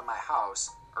front of my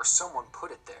house or someone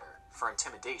put it there for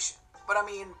intimidation. But I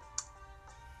mean,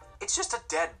 it's just a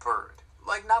dead bird.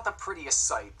 Like, not the prettiest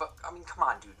sight, but I mean, come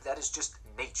on, dude, that is just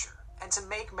nature. And to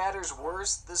make matters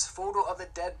worse, this photo of the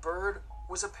dead bird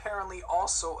was apparently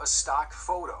also a stock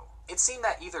photo. It seemed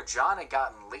that either John had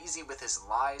gotten lazy with his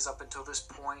lies up until this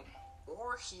point,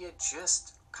 or he had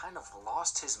just kind of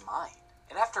lost his mind.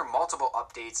 And after multiple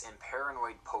updates and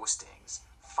paranoid postings,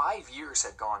 5 years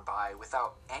had gone by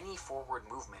without any forward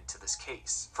movement to this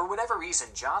case. For whatever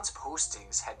reason, John's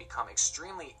postings had become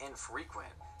extremely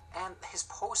infrequent, and his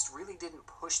post really didn't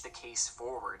push the case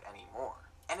forward anymore.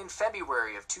 And in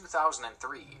February of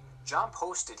 2003, John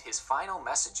posted his final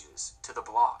messages to the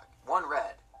blog. One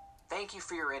read, "Thank you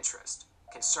for your interest,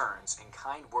 concerns, and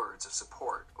kind words of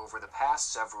support over the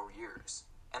past several years."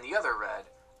 And the other read,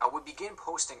 "I would begin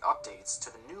posting updates to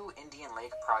the new Indian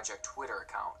Lake Project Twitter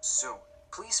account soon.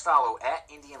 Please follow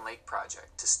 @Indian Lake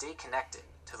Project to stay connected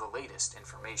to the latest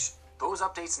information." Those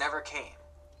updates never came.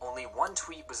 Only one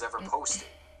tweet was ever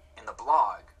posted, and the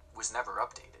blog was never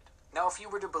updated. Now, if you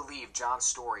were to believe John's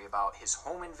story about his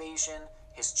home invasion,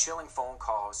 his chilling phone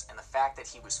calls, and the fact that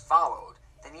he was followed,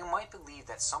 then you might believe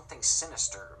that something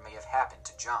sinister may have happened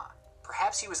to John.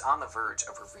 Perhaps he was on the verge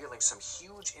of revealing some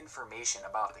huge information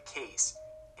about the case,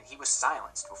 and he was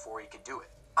silenced before he could do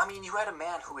it. I mean, you had a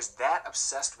man who is that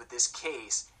obsessed with this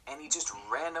case, and he just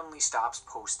randomly stops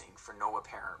posting for no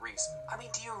apparent reason. I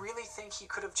mean, do you really think he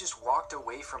could have just walked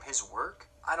away from his work?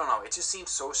 I don't know, it just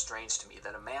seems so strange to me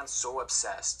that a man so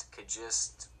obsessed could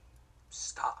just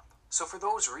stop. So for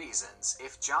those reasons,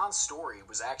 if John's story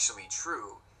was actually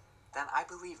true, then I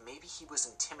believe maybe he was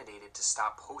intimidated to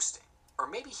stop posting. Or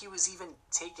maybe he was even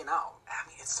taken out. I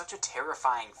mean, it's such a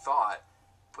terrifying thought.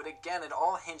 But again, it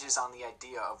all hinges on the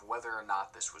idea of whether or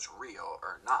not this was real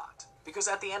or not. Because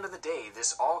at the end of the day,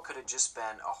 this all could have just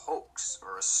been a hoax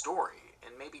or a story,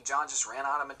 and maybe John just ran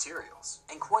out of materials.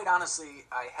 And quite honestly,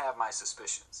 I have my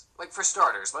suspicions. Like, for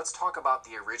starters, let's talk about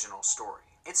the original story.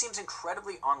 It seems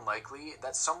incredibly unlikely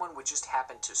that someone would just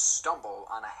happen to stumble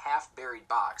on a half-buried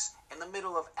box in the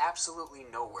middle of absolutely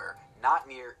nowhere, not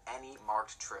near any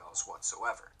marked trails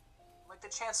whatsoever. Like, the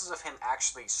chances of him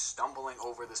actually stumbling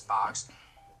over this box,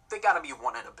 they gotta be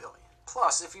 1 in a billion.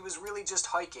 Plus, if he was really just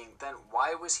hiking, then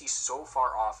why was he so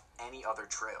far off any other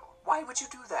trail? Why would you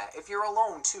do that? If you're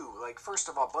alone, too. Like, first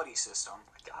of all, buddy system.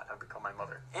 Oh my god, I've become my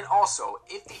mother. And also,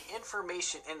 if the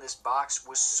information in this box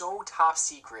was so top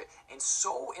secret and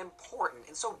so important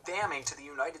and so damning to the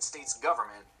United States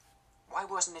government, why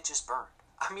wasn't it just burned?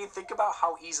 I mean, think about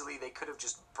how easily they could have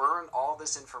just burned all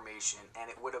this information and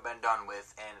it would have been done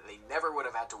with, and they never would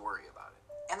have had to worry about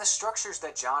it. And the structures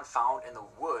that John found in the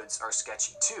woods are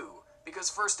sketchy too, because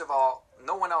first of all,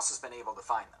 no one else has been able to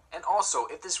find them. And also,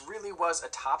 if this really was a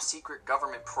top secret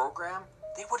government program,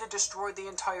 they would have destroyed the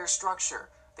entire structure.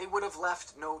 They would have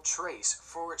left no trace,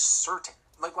 for certain.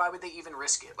 Like, why would they even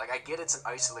risk it? Like, I get it's an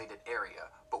isolated area,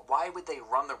 but why would they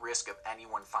run the risk of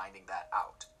anyone finding that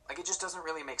out? Like, it just doesn't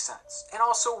really make sense. And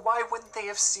also, why wouldn't they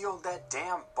have sealed that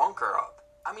damn bunker up?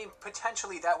 I mean,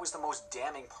 potentially that was the most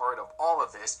damning part of all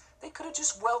of this. They could have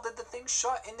just welded the thing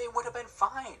shut and they would have been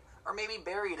fine. Or maybe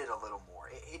buried it a little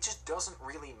more. It just doesn't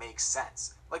really make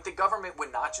sense. Like, the government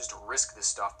would not just risk this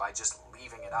stuff by just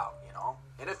leaving it out, you know?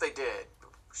 And if they did,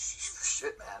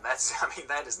 shit, man,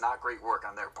 that is not great work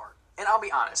on their part. And I'll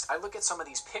be honest, I look at some of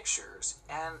these pictures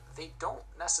and they don't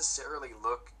necessarily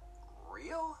look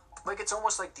real. Like, it's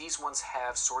almost like these ones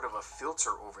have sort of a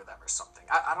filter over them or something.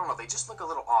 I don't know, they just look a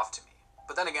little off to me.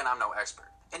 But then again, I'm no expert.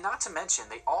 And not to mention,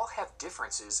 they all have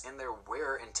differences in their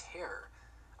wear and tear.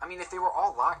 I mean, if they were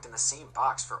all locked in the same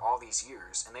box for all these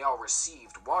years, and they all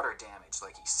received water damage,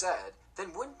 like he said,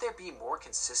 then wouldn't there be more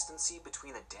consistency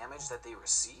between the damage that they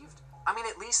received? I mean,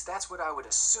 at least that's what I would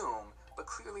assume, but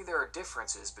clearly there are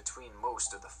differences between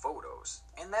most of the photos.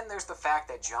 And then there's the fact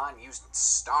that John used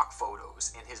stock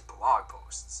photos in his blog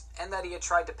posts, and that he had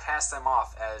tried to pass them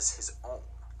off as his own.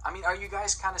 I mean, are you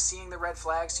guys kind of seeing the red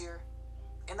flags here?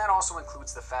 And that also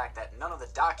includes the fact that none of the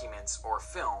documents or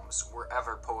films were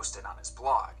ever posted on his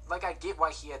blog. Like, I get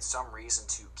why he had some reason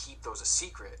to keep those a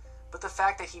secret, but the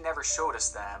fact that he never showed us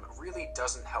them really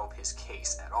doesn't help his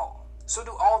case at all. So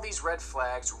do all these red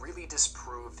flags really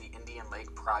disprove the Indian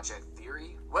Lake Project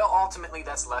theory? Well, ultimately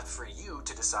that's left for you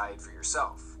to decide for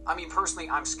yourself. I mean, personally,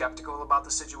 I'm skeptical about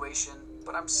the situation,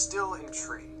 but I'm still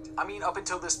intrigued. I mean, up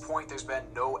until this point, there's been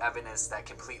no evidence that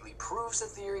completely proves the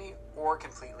theory or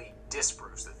completely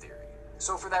disproves the theory.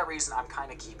 So for that reason, I'm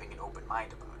kind of keeping an open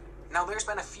mind about it. Now, there's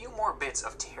been a few more bits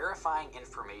of terrifying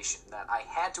information that I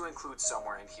had to include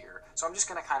somewhere in here, so I'm just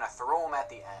going to kind of throw them at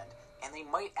the end, and they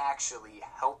might actually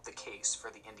help the case for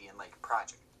the Indian Lake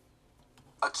Project.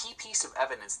 A key piece of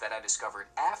evidence that I discovered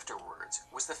afterwards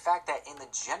was the fact that in the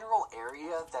general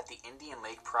area that the Indian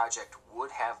Lake Project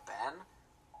would have been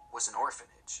was an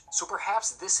orphanage. So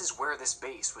perhaps this is where this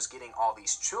base was getting all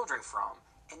these children from,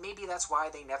 and maybe that's why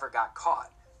they never got caught,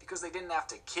 because they didn't have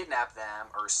to kidnap them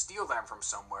or steal them from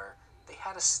somewhere. They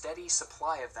had a steady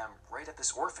supply of them right at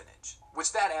this orphanage,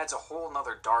 which that adds a whole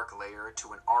nother dark layer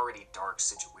to an already dark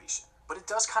situation. But it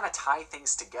does kind of tie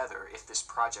things together if this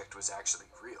project was actually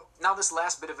real. Now, this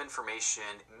last bit of information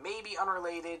may be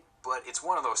unrelated, but it's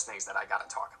one of those things that I gotta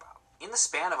talk about. In the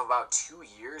span of about 2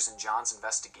 years in John's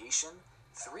investigation,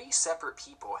 3 separate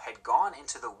people had gone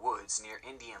into the woods near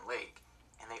Indian Lake,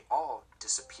 and they all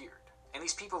disappeared. And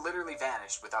these people literally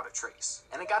vanished without a trace.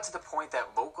 And it got to the point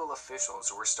that local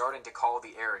officials were starting to call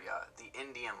the area the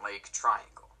Indian Lake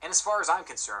Triangle. And as far as I'm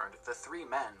concerned, the 3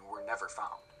 men were never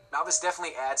found. Now, this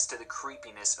definitely adds to the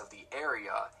creepiness of the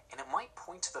area, and it might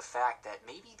point to the fact that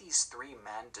maybe these 3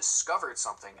 men discovered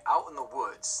something out in the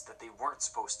woods that they weren't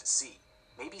supposed to see.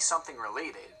 Maybe something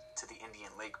related to the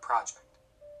Indian Lake Project.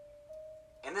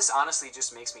 And this honestly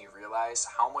just makes me realize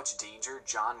how much danger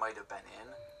John might have been in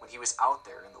when he was out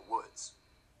there in the woods.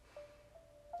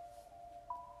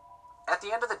 At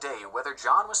the end of the day, whether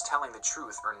John was telling the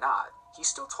truth or not, he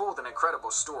still told an incredible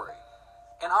story.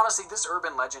 And honestly, this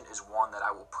urban legend is one that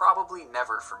I will probably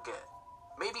never forget.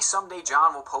 Maybe someday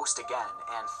John will post again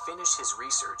and finish his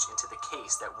research into the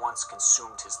case that once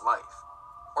consumed his life.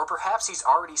 Or perhaps he's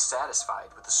already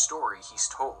satisfied with the story he's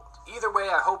told. Either way,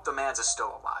 I hope the man's is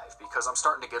still alive, because I'm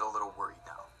starting to get a little worried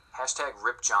now. Hashtag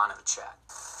rip John in the chat.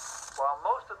 While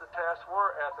most of the tests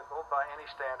were ethical by any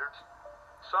standards,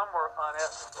 some were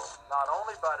unethical, not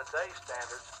only by today's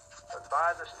standards, but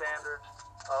by the standards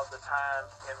of the time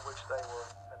in which they were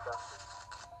conducted.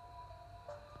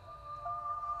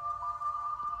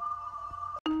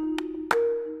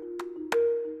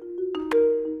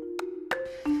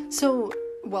 So,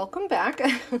 welcome back.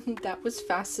 That was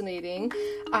fascinating.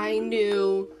 I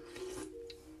knew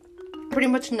pretty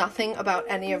much nothing about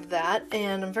any of that,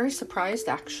 and I'm very surprised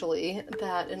actually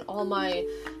that in all my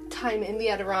time in the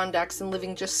Adirondacks and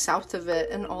living just south of it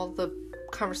and all the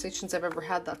conversations I've ever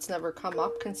had, that's never come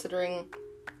up, considering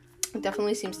it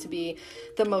definitely seems to be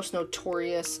the most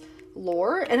notorious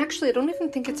lore. And actually, I don't even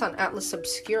think it's on Atlas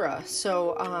Obscura,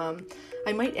 so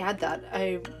I might add that.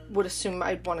 I would assume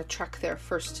I'd want to trek there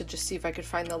first to just see if I could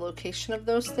find the location of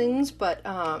those things, but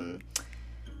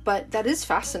that is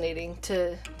fascinating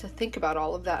to think about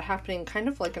all of that happening kind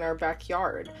of like in our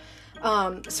backyard.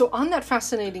 So on that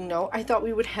fascinating note, I thought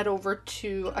we would head over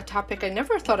to a topic I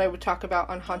never thought I would talk about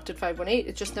on Haunted 518.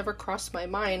 It just never crossed my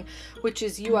mind, which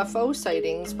is UFO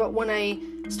sightings. But when I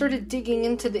started digging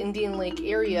into the Indian Lake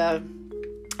area,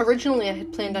 originally I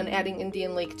had planned on adding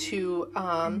Indian Lake to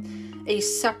a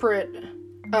separate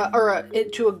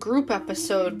to a group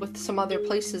episode with some other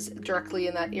places directly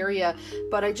in that area,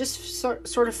 but I just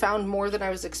sort of found more than I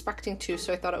was expecting to,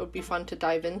 so I thought it would be fun to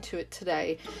dive into it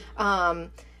today.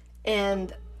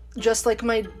 And just like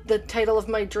the title of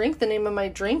my drink, the name of my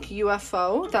drink,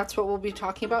 UFO, that's what we'll be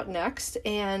talking about next.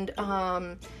 And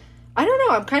I don't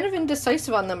know, I'm kind of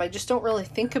indecisive on them. I just don't really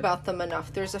think about them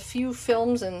enough. There's a few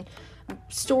films and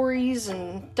stories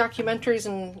and documentaries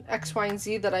and X, Y, and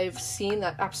Z that I've seen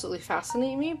that absolutely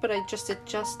fascinate me, but it just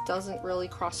doesn't really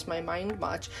cross my mind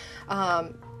much.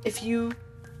 If you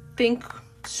think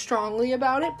strongly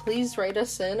about it, please write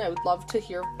us in. I would love to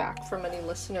hear back from any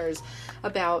listeners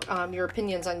about your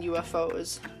opinions on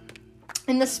UFOs.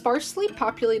 In the sparsely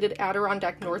populated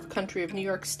Adirondack North Country of New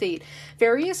York State,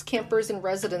 various campers and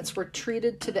residents were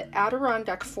treated to the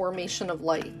Adirondack Formation of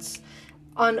Lights.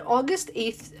 On August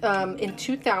 8th, in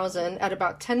 2000, at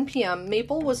about 10 p.m.,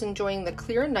 Mabel was enjoying the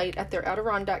clear night at their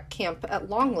Adirondack camp at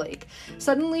Long Lake.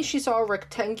 Suddenly, she saw a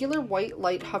rectangular white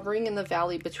light hovering in the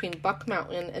valley between Buck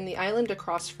Mountain and the island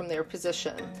across from their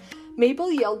position.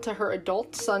 Mabel yelled to her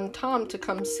adult son, Tom, to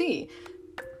come see.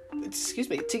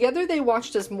 Together they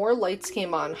watched as more lights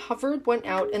came on, hovered, went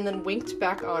out, and then winked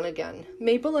back on again.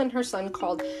 Mabel and her son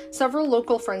called several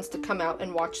local friends to come out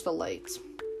and watch the lights.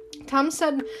 Tom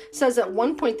says at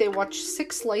one point they watched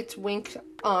 6 lights wink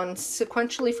on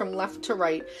sequentially from left to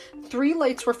right. 3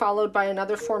 lights were followed by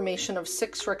another formation of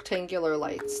 6 rectangular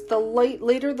lights.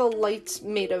 Later the lights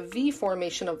made a V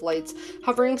formation of lights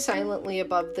hovering silently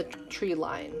above the tree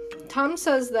line. Tom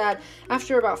says that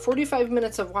after about 45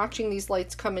 minutes of watching these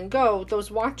lights come and go, those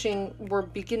watching were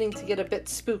beginning to get a bit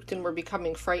spooked and were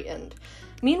becoming frightened.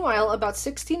 Meanwhile, about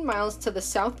 16 miles to the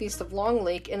southeast of Long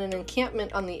Lake, in an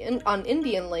encampment on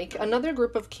Indian Lake, another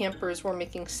group of campers were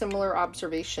making similar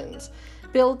observations.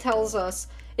 Bill tells us,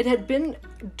 "It had been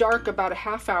dark about a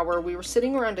half hour. We were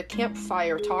sitting around a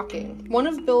campfire talking. One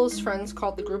of Bill's friends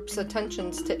called the group's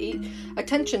attention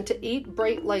to 8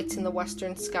 bright lights in the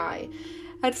western sky.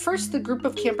 At first, the group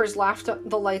of campers laughed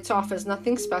the lights off as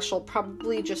nothing special,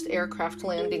 probably just aircraft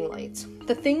landing lights.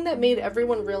 The thing that made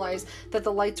everyone realize that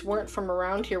the lights weren't from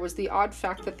around here was the odd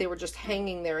fact that they were just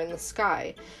hanging there in the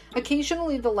sky.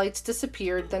 Occasionally, the lights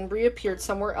disappeared, then reappeared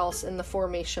somewhere else in the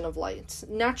formation of lights.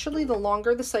 Naturally, the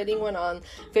longer the sighting went on,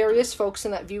 various folks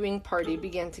in that viewing party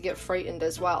began to get frightened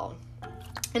as well."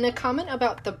 In a comment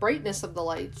about the brightness of the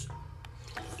lights,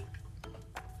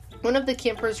 one of the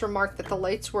campers remarked that the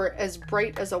lights were as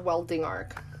bright as a welding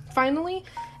arc. Finally,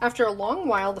 after a long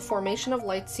while, the formation of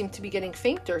lights seemed to be getting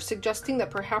fainter, suggesting that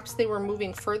perhaps they were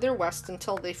moving further west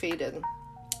until they faded.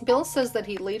 Bill says that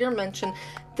he later mentioned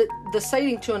the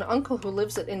sighting to an uncle who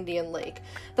lives at Indian Lake.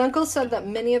 The uncle said that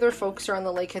many other folks around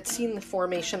the lake had seen the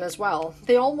formation as well.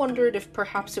 They all wondered if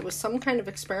perhaps it was some kind of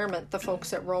experiment the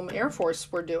folks at Rome Air Force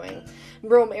Base were doing,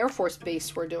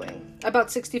 about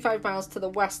 65 miles to the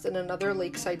west in another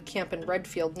lakeside camp in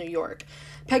Redfield, New York.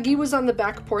 Peggy was on the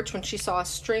back porch when she saw a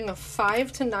string of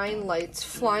 5 to 9 lights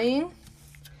flying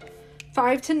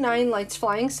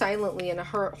silently in a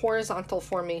horizontal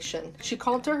formation. She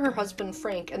called to her husband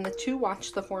Frank, and the two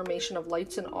watched the formation of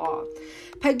lights in awe.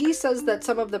 Peggy says that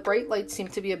some of the bright lights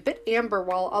seemed to be a bit amber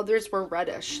while others were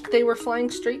reddish. They were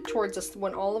flying straight towards us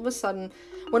when all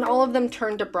of them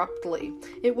turned abruptly.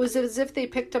 It was as if they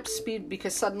picked up speed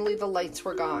because suddenly the lights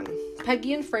were gone.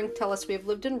 Peggy and Frank tell us we have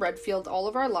lived in Redfield all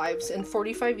of our lives. In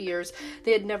 45 years,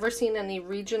 they had never seen any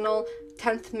regional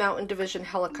 10th Mountain Division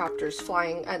helicopters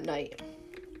flying at night.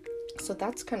 So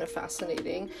that's kind of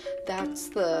fascinating. That's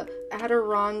the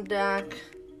Adirondack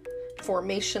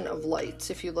Formation of Lights,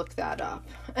 if you look that up.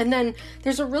 And then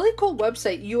there's a really cool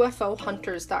website,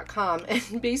 ufohunters.com,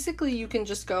 and basically you can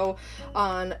just go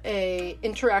on a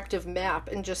interactive map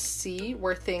and just see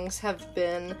where things have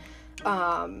been,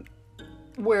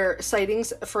 where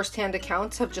sightings, first-hand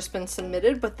accounts have just been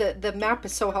submitted, but the map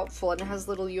is so helpful and it has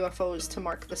little UFOs to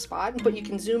mark the spot, but you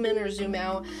can zoom in or zoom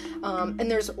out, and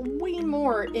there's way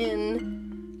more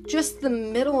in just the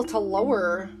middle to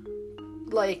lower,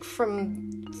 like from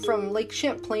Lake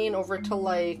Champlain over to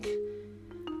like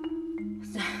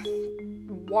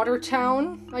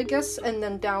Watertown, I guess, and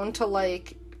then down to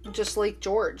like just Lake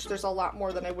George. There's a lot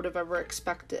more than I would have ever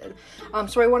expected.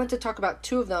 So I wanted to talk about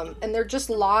 2 of them, and they're just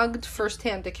logged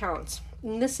first-hand accounts.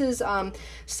 And this is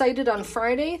cited on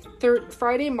Friday,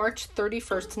 March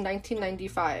 31st,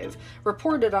 1995.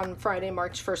 Reported on Friday,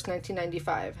 March 1st,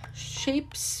 1995.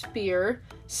 Shape sphere,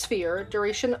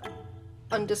 duration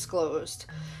undisclosed.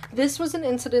 This was an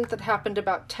incident that happened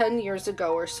about 10 years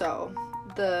ago or so.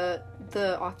 The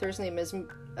author's name is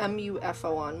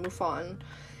MUFON.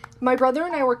 My brother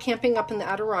and I were camping up in the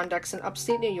Adirondacks in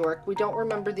upstate New York. We don't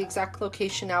remember the exact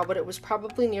location now, but it was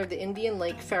probably near the Indian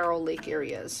Lake, Faro Lake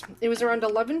areas. It was around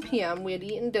 11 p.m. We had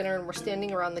eaten dinner and were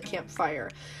standing around the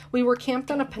campfire. We were camped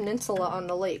on a peninsula on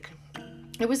the lake.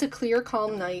 It was a clear,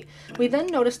 calm night. We then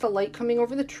noticed a light coming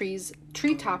over the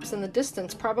treetops in the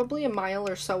distance, probably a mile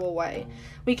or so away.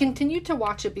 We continued to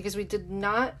watch it because we did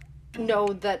not know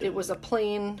that it was a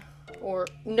plane or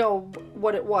know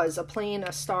what it was, a plane,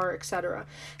 a star, etc.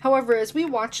 However, as we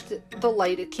watched the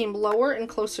light, it came lower and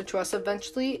closer to us.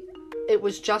 Eventually, it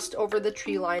was just over the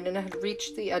tree line and had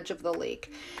reached the edge of the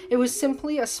lake. It was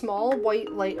simply a small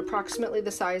white light, approximately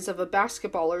the size of a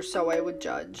basketball or so, I would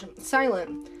judge.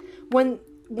 Silent. When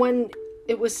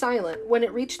it was silent. When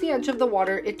it reached the edge of the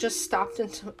water, it just stopped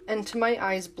and to my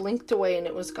eyes blinked away and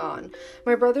it was gone.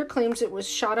 My brother claims it was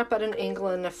shot up at an angle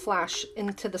in a flash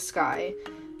into the sky.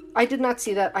 I did not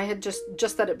see that. I had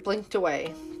just that it blinked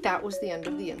away. That was the end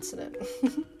of the incident.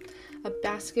 A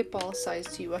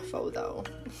basketball-sized UFO, though.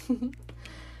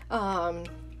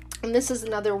 And this is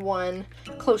another one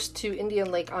close to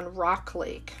Indian Lake on Rock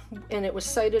Lake. And it was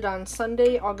sighted on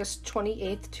Sunday, August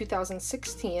 28th,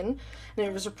 2016. And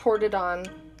it was reported on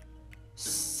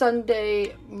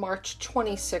Sunday, March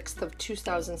 26th of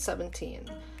 2017.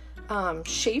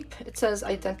 Shape, it says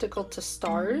identical to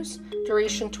stars.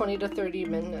 Duration 20 to 30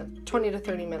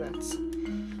 minutes.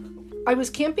 I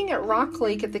was camping at Rock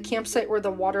Lake at the campsite where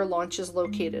the water launch is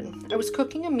located. I was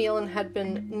cooking a meal and had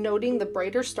been noting the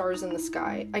brighter stars in the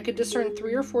sky. I could discern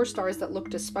 3 or 4 stars that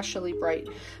looked especially bright.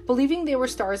 Believing they were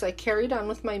stars, I carried on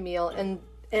with my meal and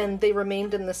they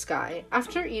remained in the sky.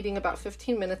 After eating about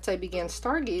 15 minutes, I began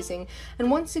stargazing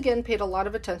and once again paid a lot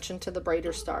of attention to the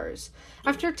brighter stars.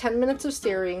 After 10 minutes of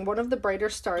staring, one of the brighter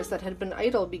stars that had been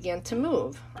idle began to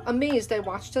move. Amazed, I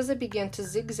watched as it began to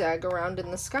zigzag around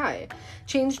in the sky,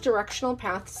 change directional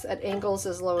paths at angles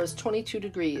as low as 22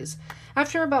 degrees.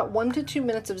 After about 1 to 2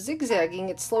 minutes of zigzagging,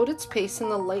 it slowed its pace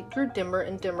and the light grew dimmer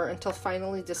and dimmer until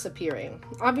finally disappearing.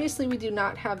 Obviously, we do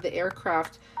not have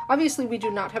aircraft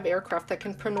that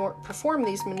can perform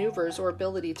these maneuvers or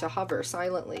ability to hover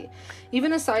silently.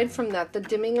 Even aside from that, the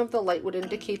dimming of the light would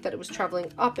indicate that it was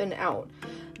traveling up and out.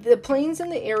 The planes in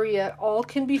the area all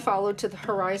can be followed to the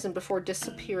horizon before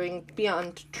disappearing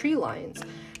beyond tree lines.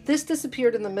 This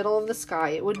disappeared in the middle of the sky.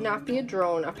 It would not be a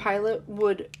drone. A pilot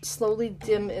would slowly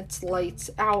dim its lights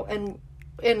out and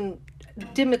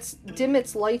dim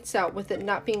its lights out with it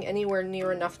not being anywhere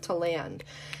near enough to land.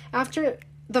 After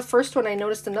the first one, I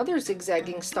noticed another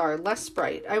zigzagging star, less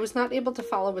bright. I was not able to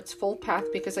follow its full path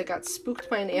because I got spooked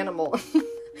by an animal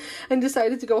and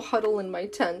decided to go huddle in my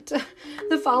tent.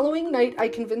 The following night, I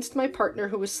convinced my partner,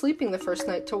 who was sleeping the first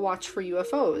night, to watch for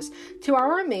UFOs. To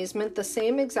our amazement, the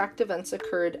same exact events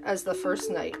occurred as the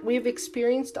first night. We have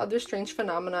experienced other strange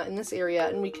phenomena in this area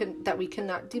and we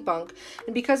cannot debunk,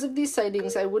 and because of these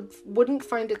sightings, I wouldn't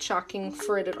find it shocking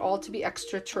for it at all to be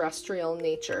extraterrestrial in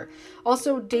nature.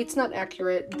 Also, dates not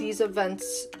accurate. These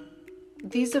events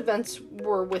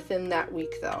were within that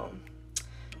week, though.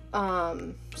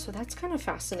 So that's kind of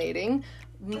fascinating.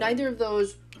 Neither of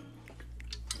those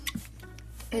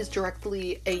is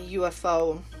directly a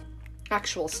UFO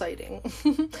actual sighting.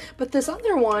 But this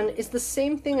other one is the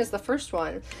same thing as the first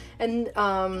one. And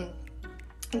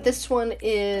this one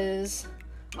is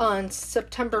on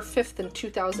September 5th in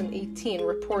 2018,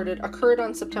 occurred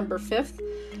on September 5th,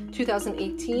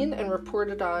 2018, and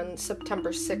reported on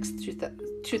September 6th,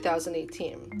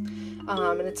 2018.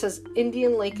 And it says,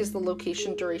 Indian Lake is the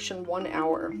location, duration 1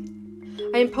 hour.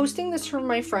 I am posting this from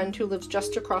my friend who lives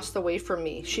just across the way from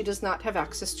me. She does not have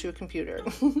access to a computer.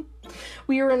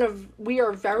 We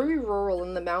are very rural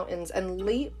in the mountains, and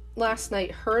late last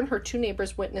night, her and her 2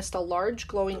 neighbors witnessed a large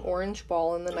glowing orange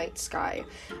ball in the night sky.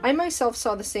 I myself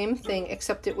saw the same thing,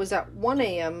 except it was at 1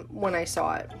 a.m. when I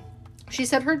saw it. She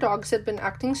said her dogs had been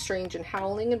acting strange and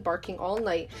howling and barking all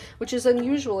night, which is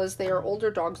unusual as they are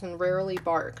older dogs and rarely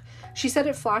bark. She said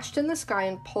it flashed in the sky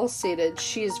and pulsated.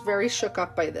 She is very shook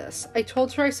up by this. I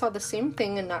told her I saw the same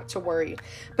thing and not to worry.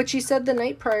 But she said the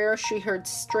night prior she heard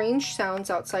strange sounds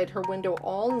outside her window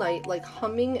all night, like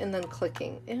humming and then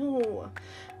clicking. Ew.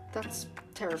 That's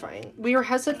terrifying. We are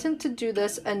hesitant to do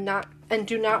this and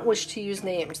do not wish to use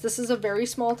names. This is a very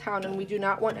small town and we do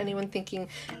not want anyone thinking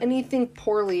anything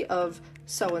poorly of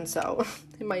so-and-so,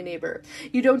 my neighbor.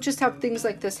 You don't just have things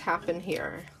like this happen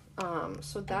here.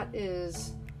 So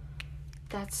that's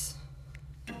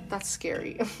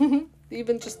scary.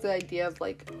 Even just the idea of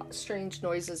like strange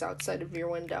noises outside of your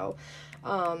window.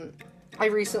 I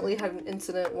recently had an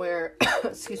incident where,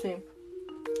 excuse me,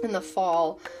 in the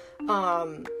fall,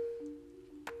 I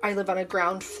live on a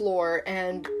ground floor,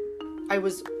 and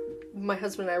my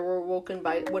husband and I were woken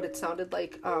by what it sounded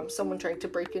like someone trying to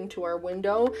break into our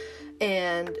window,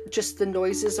 and just the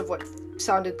noises of what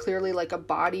sounded clearly like a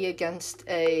body against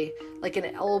like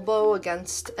an elbow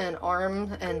against an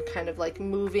arm, and kind of like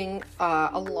moving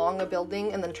along a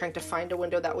building and then trying to find a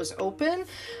window that was open.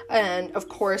 And of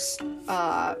course,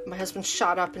 my husband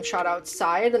shot up and shot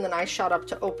outside, and then I shot up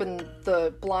to open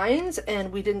the blinds,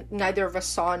 and neither of us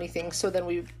saw anything. So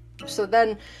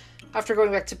then after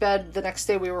going back to bed the next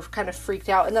day, we were kind of freaked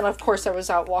out. And then, of course, I was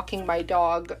out walking my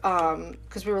dog,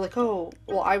 because we were like,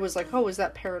 I was like, is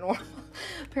that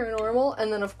paranormal?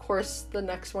 And then, of course, the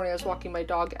next morning I was walking my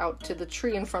dog out to the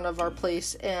tree in front of our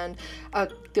place, and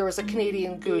there was a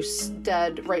Canadian goose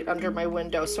dead right under my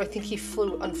window. So I think he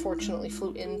unfortunately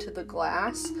flew into the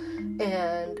glass,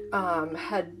 and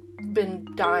had been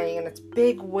dying, and its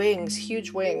big wings,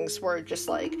 huge wings, were just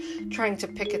like trying to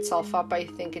pick itself up, I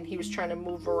think, and he was trying to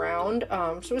move around.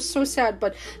 So it was so sad,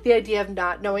 but the idea of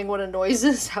not knowing what a noise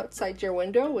is outside your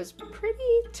window was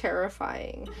pretty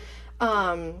terrifying.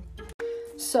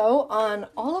 So on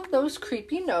all of those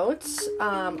creepy notes,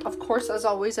 of course, as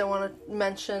always, I want to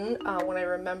mention, when I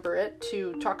remember it,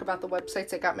 to talk about the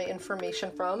websites I got my information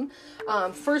from.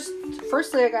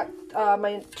 Firstly, I got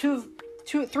my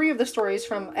three of the stories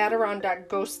from Adirondack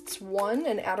Ghosts 1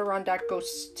 and Adirondack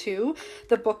Ghosts 2,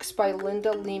 the books by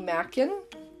Linda Lee Mackin.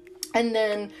 And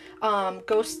then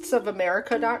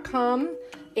ghostsofamerica.com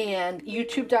and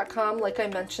youtube.com, like I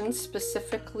mentioned,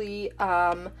 specifically,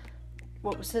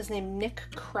 what was his name? Nick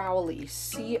Crowley,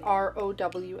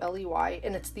 Crowley,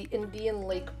 and it's the Indian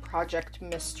Lake Project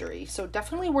Mystery. So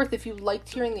definitely worth, if you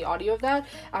liked hearing the audio of that,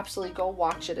 absolutely go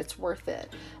watch it. It's worth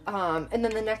it. And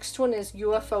then the next one is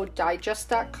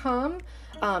UFOdigest.com,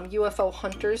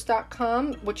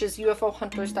 UFOhunters.com, which is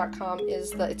UFOhunters.com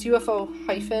it's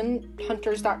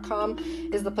UFO-hunters.com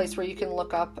is the place where you can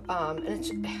look up, and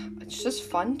it's just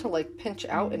fun to like pinch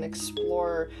out and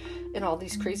explore in all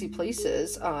these crazy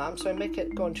places. So I might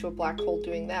go into a black hole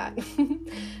doing that.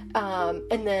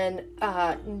 And then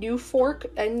Nuforc,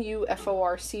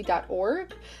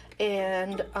 NUFORC.org,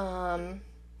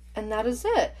 and that is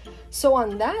it. So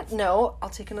on that note, I'll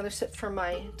take another sip from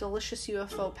my delicious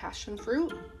UFO passion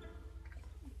fruit,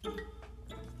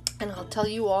 and I'll tell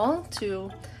you all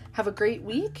to have a great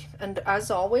week, and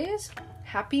as always,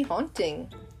 happy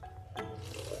haunting.